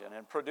oxygen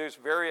and produce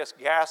various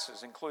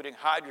gases, including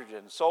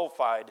hydrogen,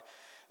 sulfide,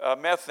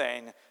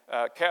 methane,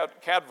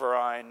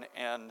 cadverine,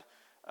 and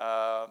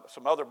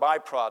some other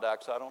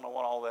byproducts. I don't know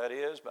what all that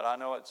is, but I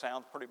know it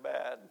sounds pretty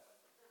bad.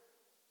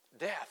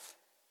 Death.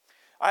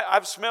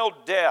 I've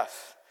smelled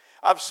death.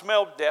 I've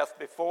smelled death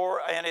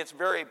before, and it's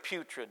very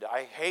putrid.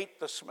 I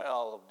hate the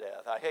smell of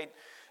death. I hate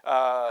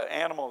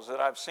animals that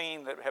I've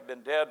seen that have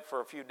been dead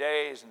for a few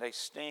days, and they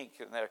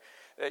stink, and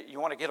you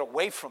want to get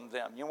away from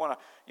them. You want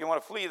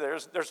to flee.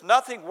 There's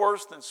nothing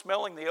worse than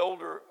smelling the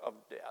odor of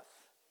death.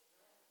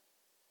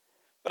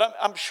 But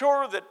I'm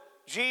sure that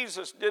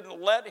Jesus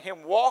didn't let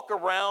him walk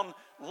around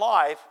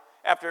life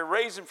after he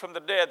raised him from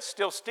the dead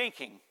still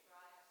stinking.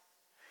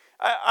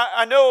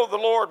 I know the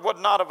Lord would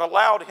not have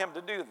allowed him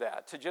to do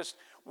that, to just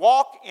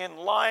walk in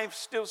life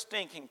still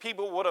stinking.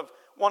 People would have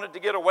wanted to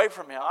get away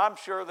from him. I'm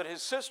sure that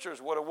his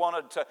sisters would have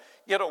wanted to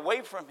get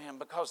away from him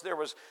because there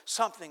was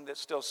something that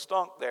still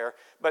stunk there.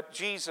 But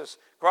Jesus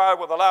cried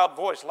with a loud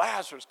voice,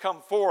 "Lazarus,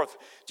 come forth."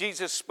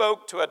 Jesus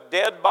spoke to a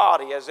dead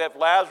body as if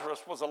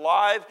Lazarus was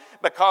alive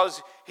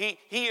because he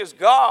is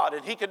God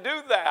and he can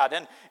do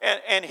that.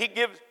 And he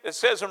gives, it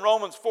says in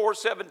Romans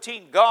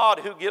 4:17, God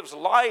who gives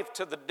life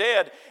to the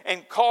dead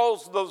and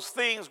calls those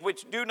things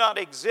which do not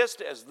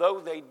exist as though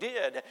they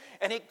did.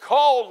 And he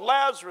called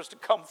Lazarus to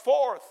come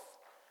forth.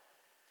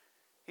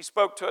 He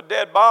spoke to a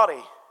dead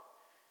body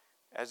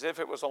as if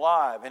it was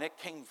alive, and it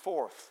came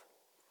forth.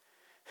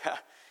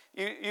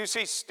 You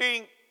see,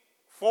 stink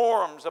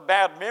forms a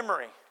bad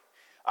memory.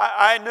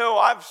 I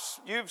know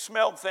you've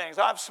smelled things.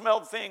 I've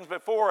smelled things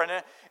before,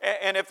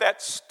 and if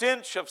that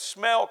stench of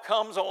smell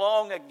comes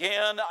along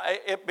again,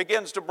 it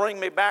begins to bring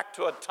me back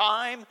to a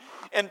time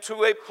and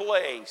to a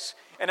place.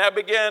 And I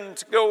begin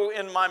to go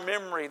in my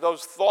memory,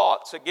 those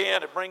thoughts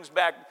again. It brings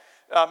back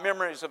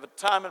memories of a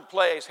time and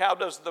place. How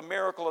does the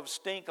miracle of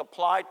stink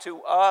apply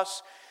to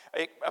us?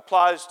 It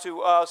applies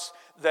to us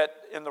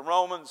that in the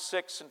Romans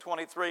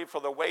 6:23, for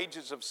the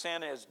wages of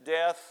sin is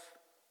death,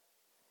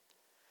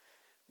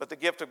 but the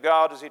gift of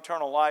God is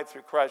eternal life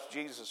through Christ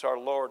Jesus our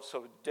Lord.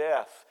 So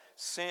death,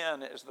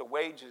 sin is the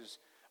wages,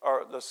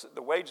 or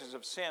the wages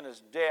of sin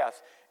is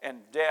death,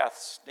 and death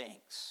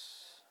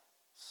stinks.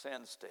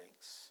 Sin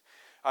stinks.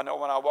 I know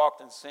when I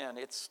walked in sin,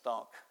 it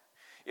stunk.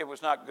 It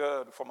was not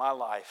good for my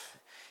life.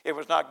 It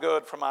was not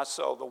good for my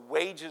soul. The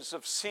wages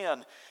of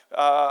sin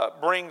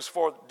brings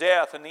forth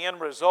death, and the end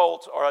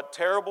results are a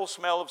terrible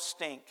smell of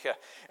stink.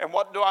 And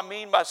what do I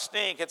mean by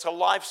stink? It's a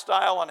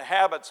lifestyle and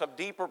habits of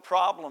deeper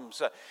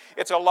problems.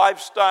 It's a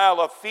lifestyle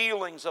of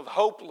feelings of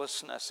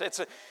hopelessness.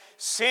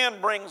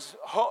 Sin brings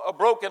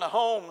broken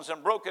homes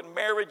and broken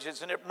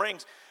marriages, and it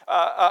brings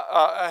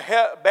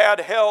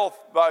bad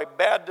health by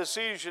bad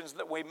decisions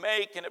that we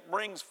make, and it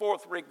brings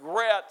forth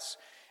regrets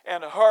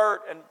and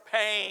hurt and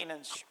pain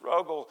and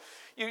struggle.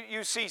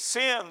 You see,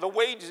 sin, the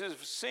wages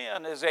of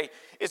sin is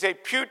a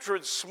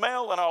putrid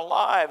smell in our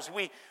lives.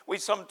 We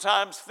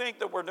sometimes think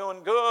that we're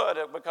doing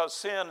good because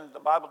sin, the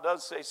Bible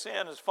does say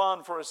sin is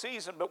fun for a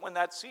season, but when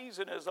that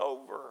season is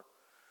over,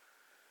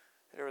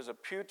 there is a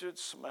putrid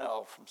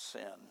smell from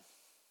sin.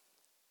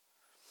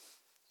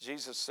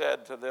 Jesus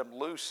said to them,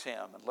 "Loose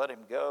him and let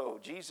him go."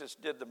 Jesus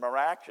did the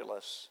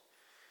miraculous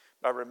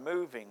by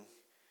removing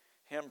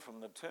him from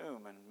the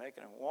tomb and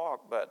making him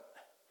walk, but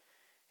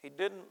he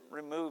didn't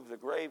remove the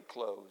grave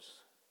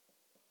clothes.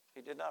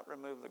 He did not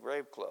remove the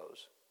grave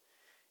clothes.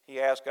 He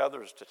asked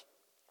others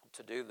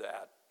to do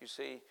that. You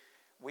see,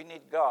 we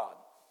need God.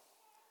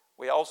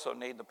 We also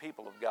need the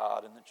people of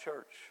God in the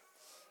church.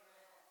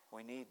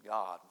 We need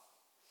God.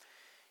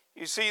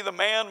 You see, the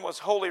man was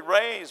wholly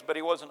raised, but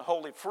he wasn't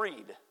wholly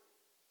freed.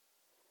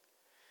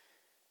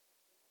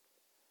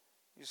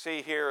 You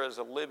see, here is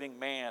a living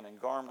man in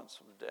garments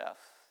of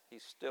death.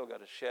 He's still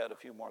got to shed a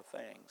few more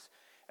things.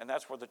 And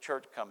that's where the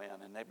church come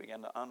in, and they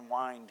begin to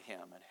unwind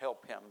him and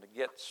help him to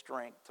get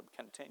strength to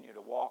continue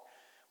to walk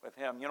with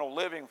him. You know,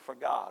 living for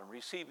God,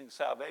 receiving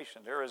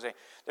salvation, there is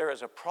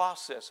a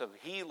process of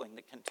healing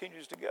that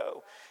continues to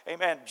go.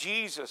 Amen.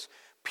 Jesus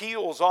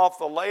peels off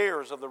the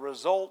layers of the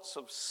results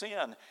of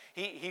sin.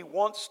 He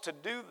wants to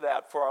do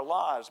that for our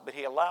lives, but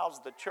he allows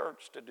the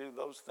church to do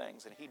those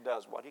things, and he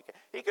does what he can.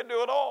 He can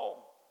do it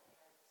all.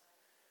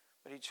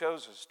 But he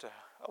chose us to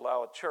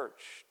allow a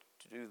church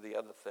to do the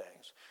other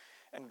things.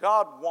 And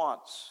God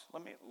wants,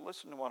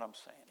 listen to what I'm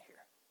saying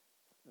here.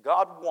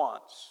 God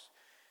wants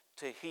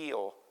to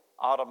heal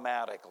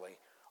automatically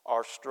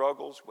our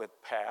struggles with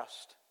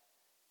past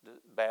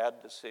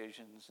bad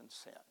decisions and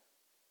sin.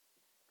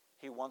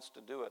 He wants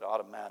to do it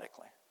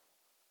automatically.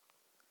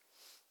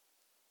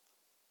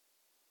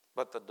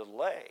 But the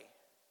delay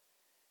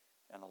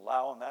in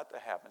allowing that to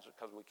happen is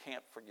because we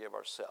can't forgive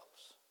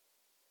ourselves.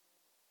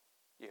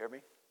 You hear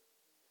me?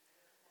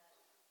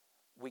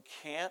 We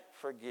can't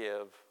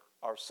forgive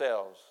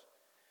ourselves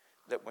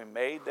that we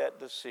made that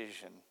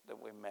decision that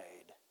we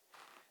made,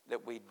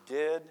 that we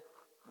did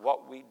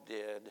what we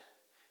did,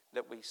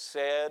 that we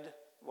said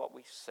what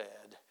we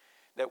said,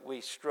 that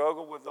we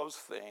struggled with those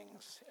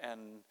things and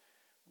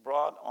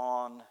brought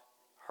on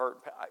hurt.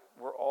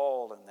 We're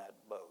all in that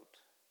boat.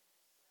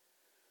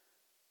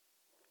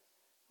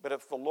 But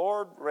if the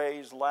Lord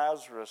raised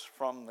Lazarus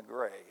from the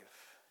grave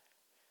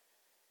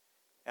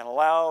and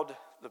allowed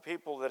the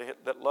people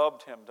that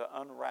loved him to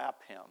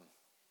unwrap him,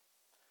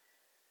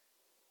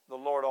 the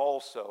Lord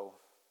also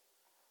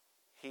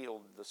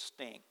healed the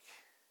stink.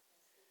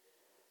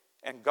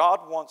 And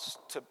God wants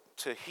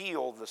to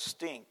heal the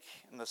stink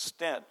and the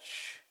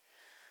stench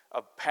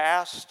of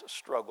past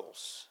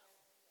struggles,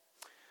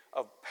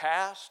 of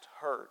past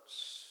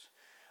hurts,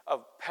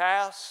 of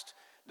past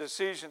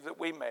decisions that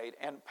we made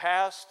and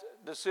past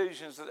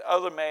decisions that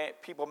other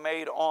people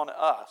made on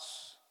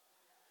us,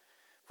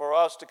 for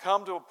us to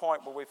come to a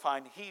point where we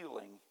find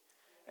healing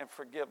and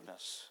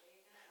forgiveness.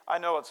 I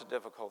know it's a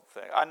difficult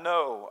thing. I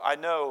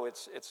know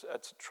it's a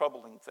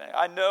troubling thing.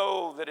 I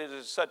know that it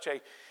is such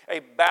a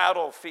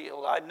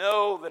battlefield. I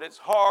know that it's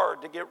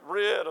hard to get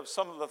rid of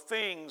some of the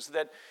things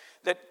that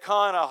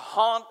kind of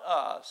haunt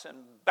us and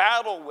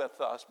battle with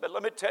us. But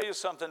let me tell you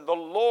something. The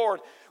Lord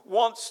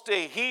wants to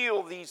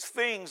heal these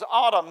things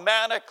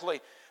automatically.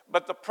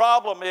 But the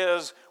problem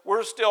is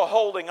we're still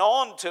holding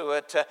on to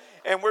it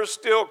and we're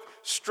still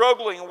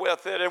struggling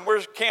with it and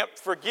we can't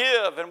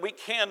forgive and we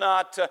can't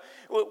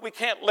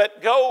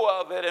let go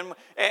of it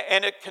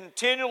and it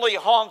continually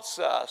haunts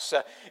us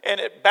and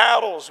it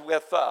battles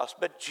with us.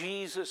 But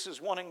Jesus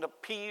is wanting to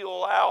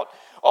peel out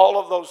all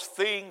of those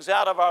things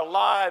out of our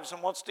lives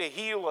and wants to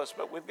heal us.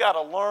 But we've got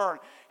to learn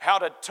how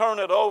to turn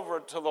it over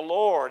to the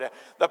Lord.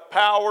 The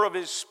power of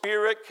His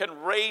Spirit can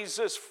raise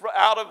us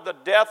out of the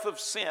death of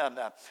sin.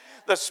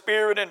 The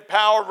Spirit and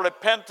power of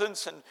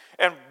repentance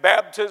and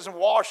baptism,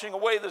 washing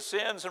away the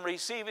sins and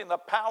receiving the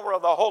power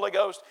of the Holy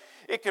Ghost.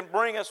 It can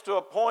bring us to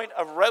a point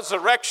of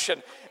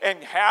resurrection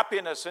and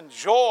happiness and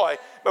joy.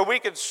 But we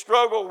can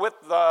struggle with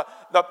the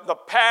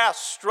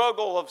past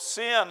struggle of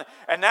sin.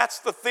 And that's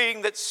the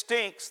thing that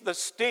stinks. The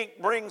stink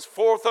brings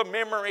forth a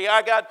memory.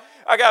 I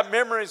got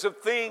memories of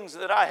things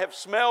that I have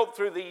smelled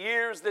through the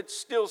years that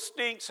still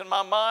stinks in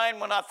my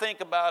mind when I think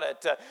about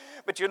it.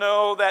 But you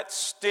know, that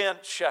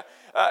stench,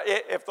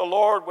 if the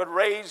Lord would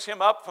raise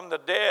him up from the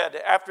dead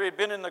after he'd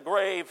been in the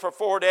grave for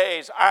 4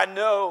 days, I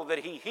know that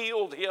He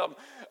healed him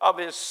of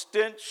his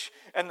stench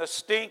and the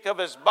stink of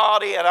his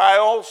body. And I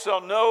also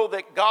know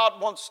that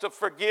God wants to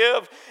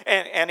forgive,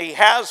 and He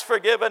has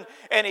forgiven,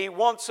 and He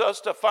wants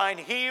us to find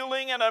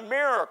healing and a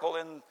miracle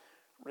in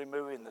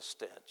removing the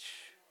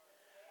stench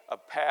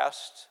of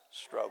past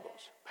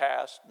struggles,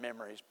 past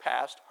memories,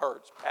 past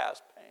hurts,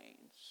 past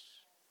pains.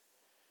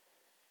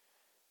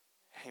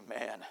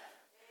 Amen.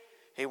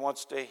 He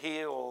wants to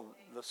heal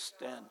the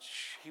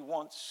stench. He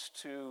wants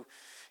to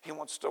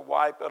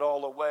wipe it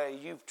all away.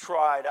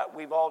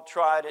 We've all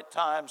tried at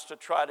times to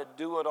try to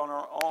do it on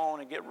our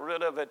own and get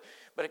rid of it,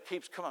 but it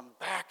keeps coming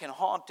back and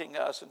haunting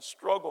us and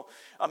struggle.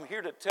 I'm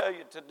here to tell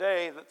you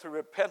today that through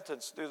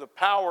repentance, through the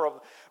power of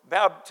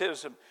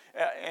baptism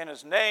in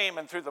His name,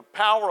 and through the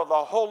power of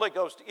the Holy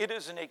Ghost, it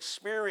is an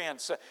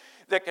experience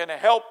that can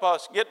help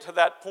us get to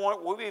that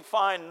point where we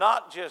find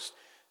not just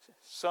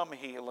some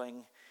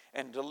healing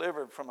and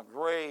delivered from a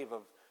grave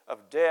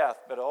of death,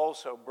 but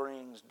also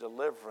brings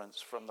deliverance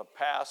from the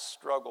past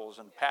struggles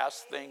and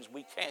past things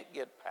we can't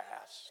get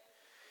past.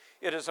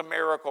 It is a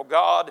miracle,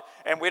 God,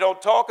 and we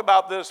don't talk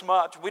about this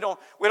much. We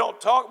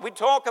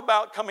talk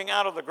about coming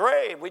out of the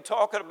grave. We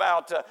talk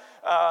about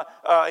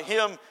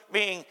Him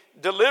being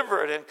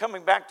delivered and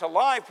coming back to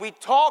life. We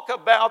talk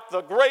about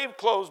the grave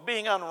clothes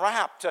being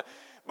unwrapped.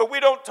 But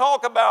we don't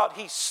talk about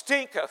He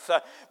stinketh.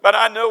 But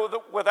I know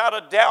that without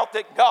a doubt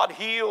that God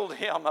healed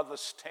him of the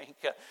stink.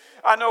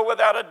 I know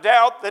without a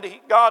doubt that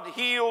God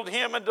healed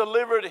him and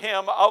delivered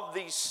him of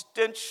these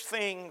stench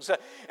things.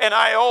 And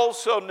I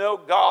also know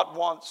God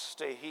wants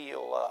to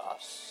heal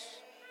us.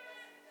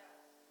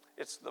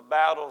 It's the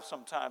battle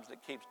sometimes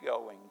that keeps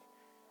going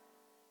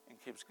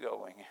and keeps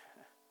going.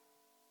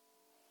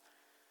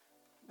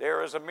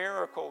 There is a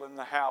miracle in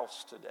the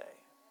house today.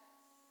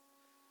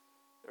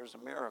 There's a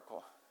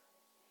miracle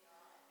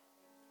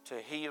to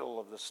heal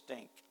of the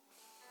stink.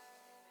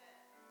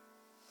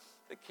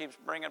 It keeps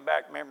bringing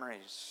back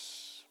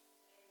memories.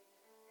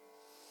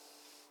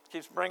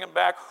 Keeps bringing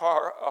back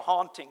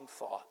haunting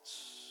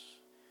thoughts.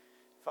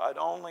 If I'd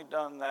only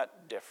done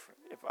that different.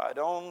 If I'd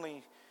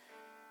only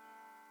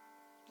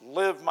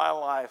lived my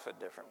life a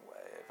different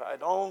way. If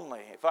I'd only.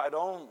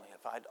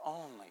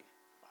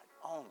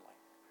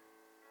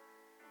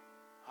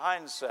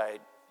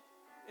 Hindsight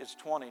is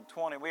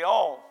 20/20. We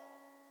all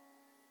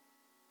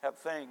have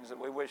things that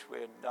we wish we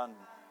had done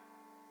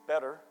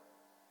better.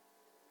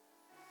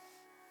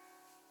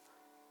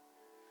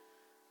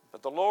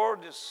 But the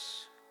Lord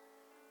is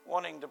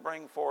wanting to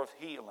bring forth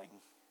healing,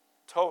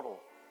 total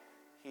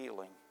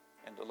healing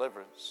and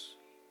deliverance.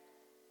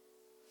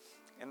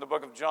 In the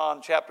book of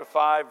John, chapter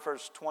 5,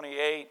 verse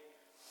 28,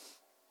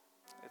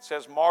 it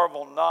says,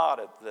 "Marvel not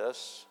at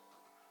this,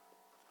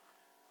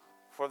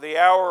 for the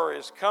hour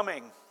is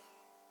coming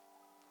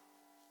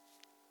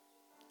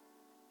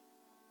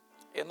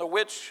in the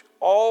which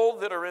all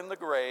that are in the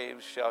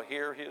graves shall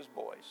hear his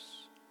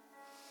voice.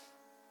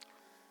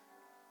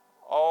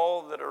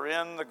 All that are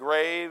in the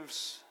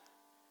graves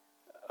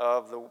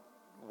of the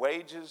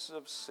wages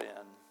of sin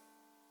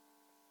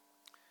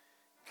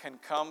can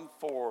come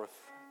forth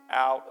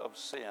out of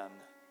sin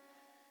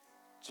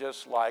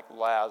just like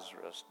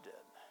Lazarus did.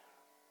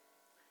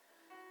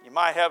 You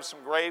might have some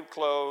grave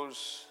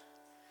clothes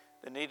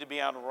that need to be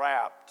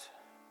unwrapped.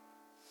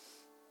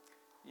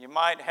 You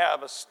might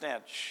have a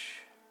stench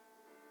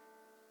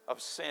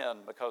of sin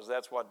because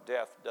that's what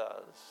death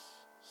does.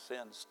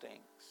 Sin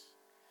stinks.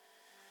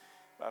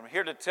 But I'm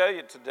here to tell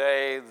you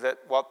today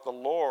that what the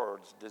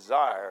Lord's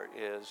desire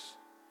is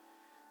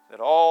that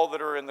all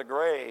that are in the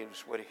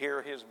graves would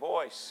hear his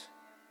voice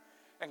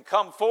and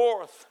come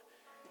forth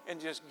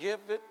and just give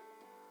it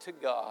to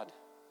God.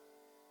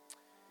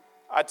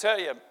 I tell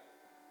you,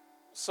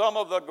 some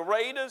of the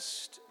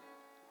greatest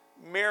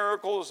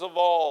miracles of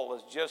all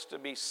is just to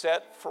be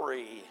set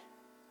free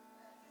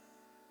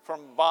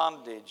from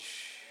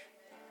bondage.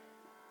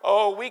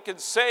 Oh, we can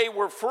say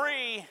we're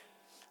free.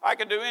 I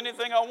can do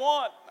anything I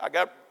want. I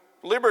got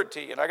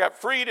liberty and I got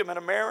freedom in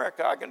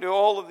America. I can do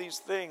all of these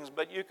things,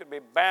 but you can be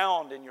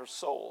bound in your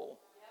soul.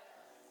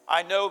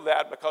 I know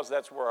that because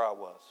that's where I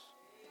was.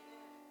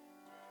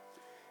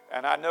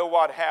 And I know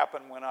what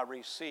happened when I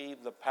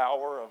received the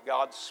power of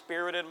God's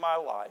Spirit in my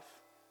life.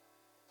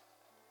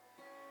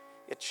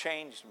 It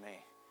changed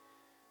me.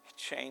 It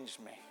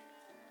changed me.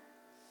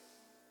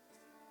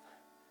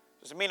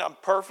 Does it mean I'm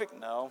perfect?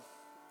 No.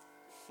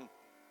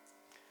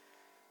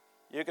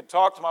 You could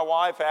talk to my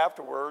wife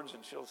afterwards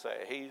and she'll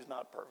say, he's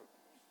not perfect.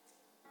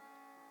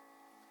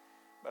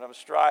 But I'm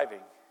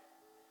striving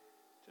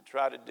to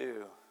try to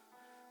do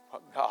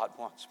what God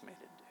wants me to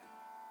do.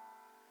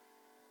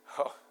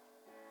 Oh,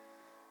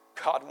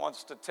 God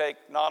wants to take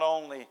not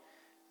only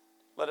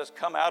let us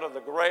come out of the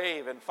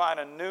grave and find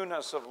a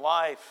newness of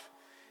life.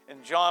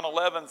 In John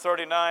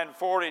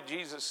 11:39-40,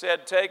 Jesus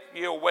said, take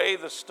ye away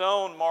the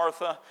stone.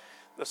 Martha,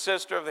 the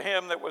sister of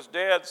him that was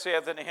dead,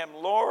 saith unto him,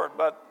 Lord,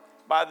 but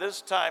by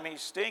this time he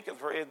stinketh,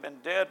 for he had been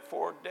dead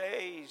 4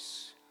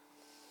 days.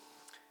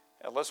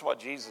 Now listen to what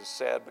Jesus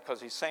said,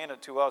 because he's saying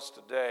it to us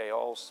today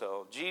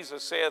also.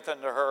 Jesus saith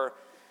unto her,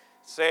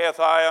 saith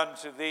I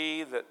unto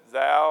thee that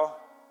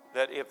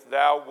if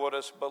thou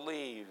wouldest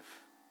believe,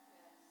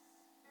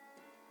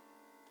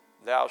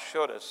 thou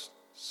shouldest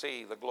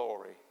see the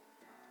glory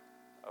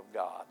of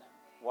God.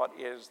 What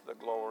is the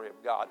glory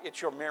of God?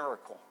 It's your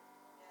miracle.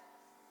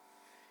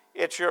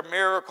 It's your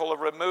miracle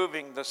of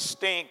removing the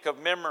stink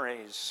of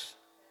memories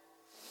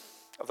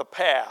of the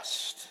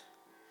past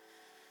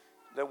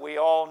that we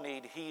all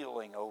need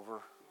healing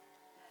over.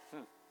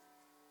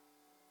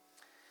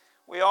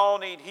 We all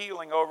need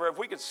healing over. If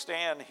we could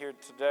stand here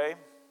today.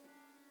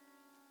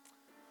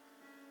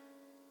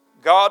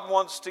 God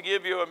wants to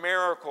give you a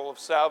miracle of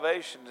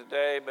salvation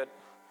today, but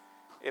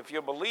if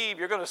you believe,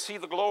 you're going to see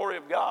the glory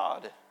of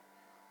God.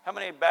 How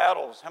many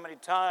battles, how many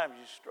times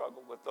you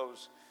struggled with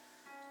those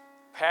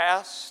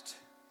past,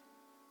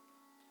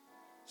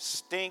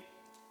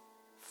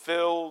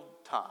 stink-filled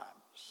times?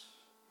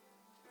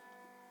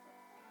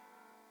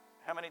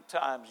 How many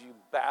times you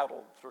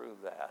battled through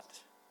that?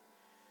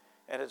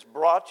 And it's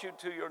brought you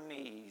to your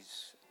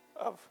knees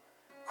of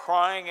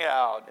crying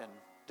out in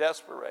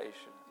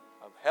desperation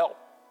of help.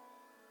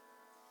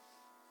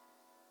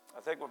 I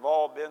think we've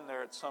all been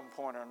there at some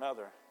point or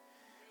another.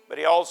 But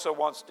he also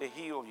wants to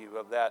heal you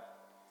of that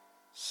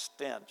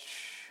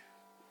stench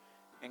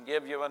and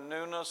give you a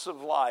newness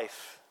of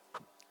life.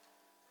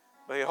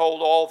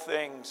 Behold, old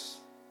things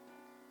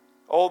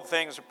are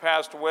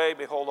passed away.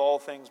 Behold, all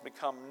things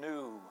become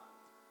new.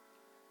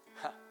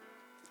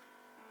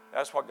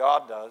 That's what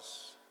God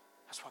does.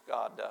 That's what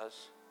God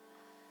does.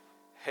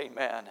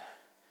 Amen.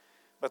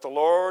 But the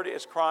Lord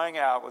is crying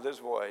out with his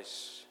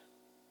voice,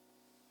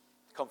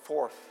 come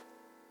forth.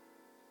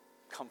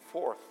 Come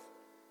forth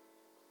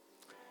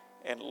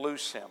and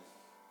loose him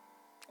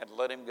and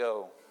let him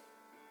go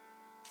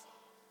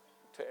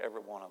to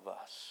every one of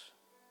us.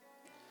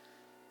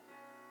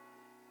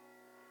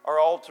 Our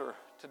altar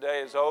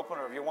today is open,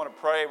 or if you want to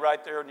pray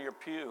right there in your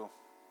pew,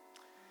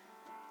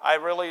 I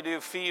really do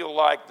feel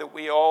like that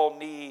we all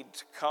need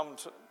to come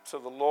to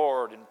the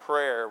Lord in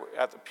prayer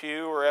at the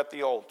pew or at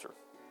the altar.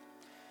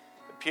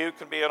 The pew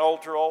can be an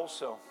altar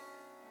also.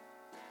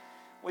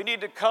 We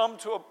need to come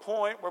to a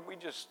point where we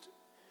just,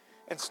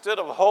 instead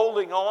of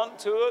holding on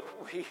to it,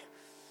 we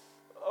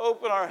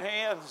open our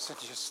hands and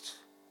just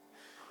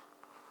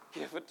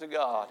give it to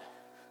God.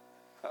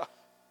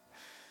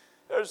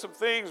 There's some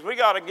things we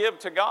got to give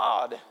to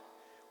God.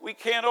 We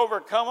can't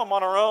overcome them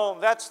on our own.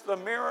 That's the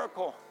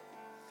miracle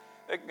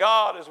that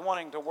God is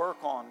wanting to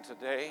work on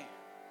today.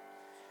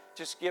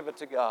 Just give it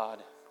to God.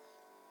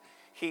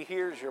 He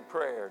hears your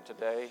prayer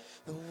today.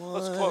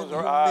 Let's close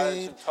our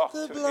eyes and talk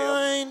to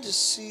him.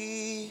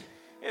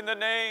 In the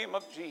name of Jesus.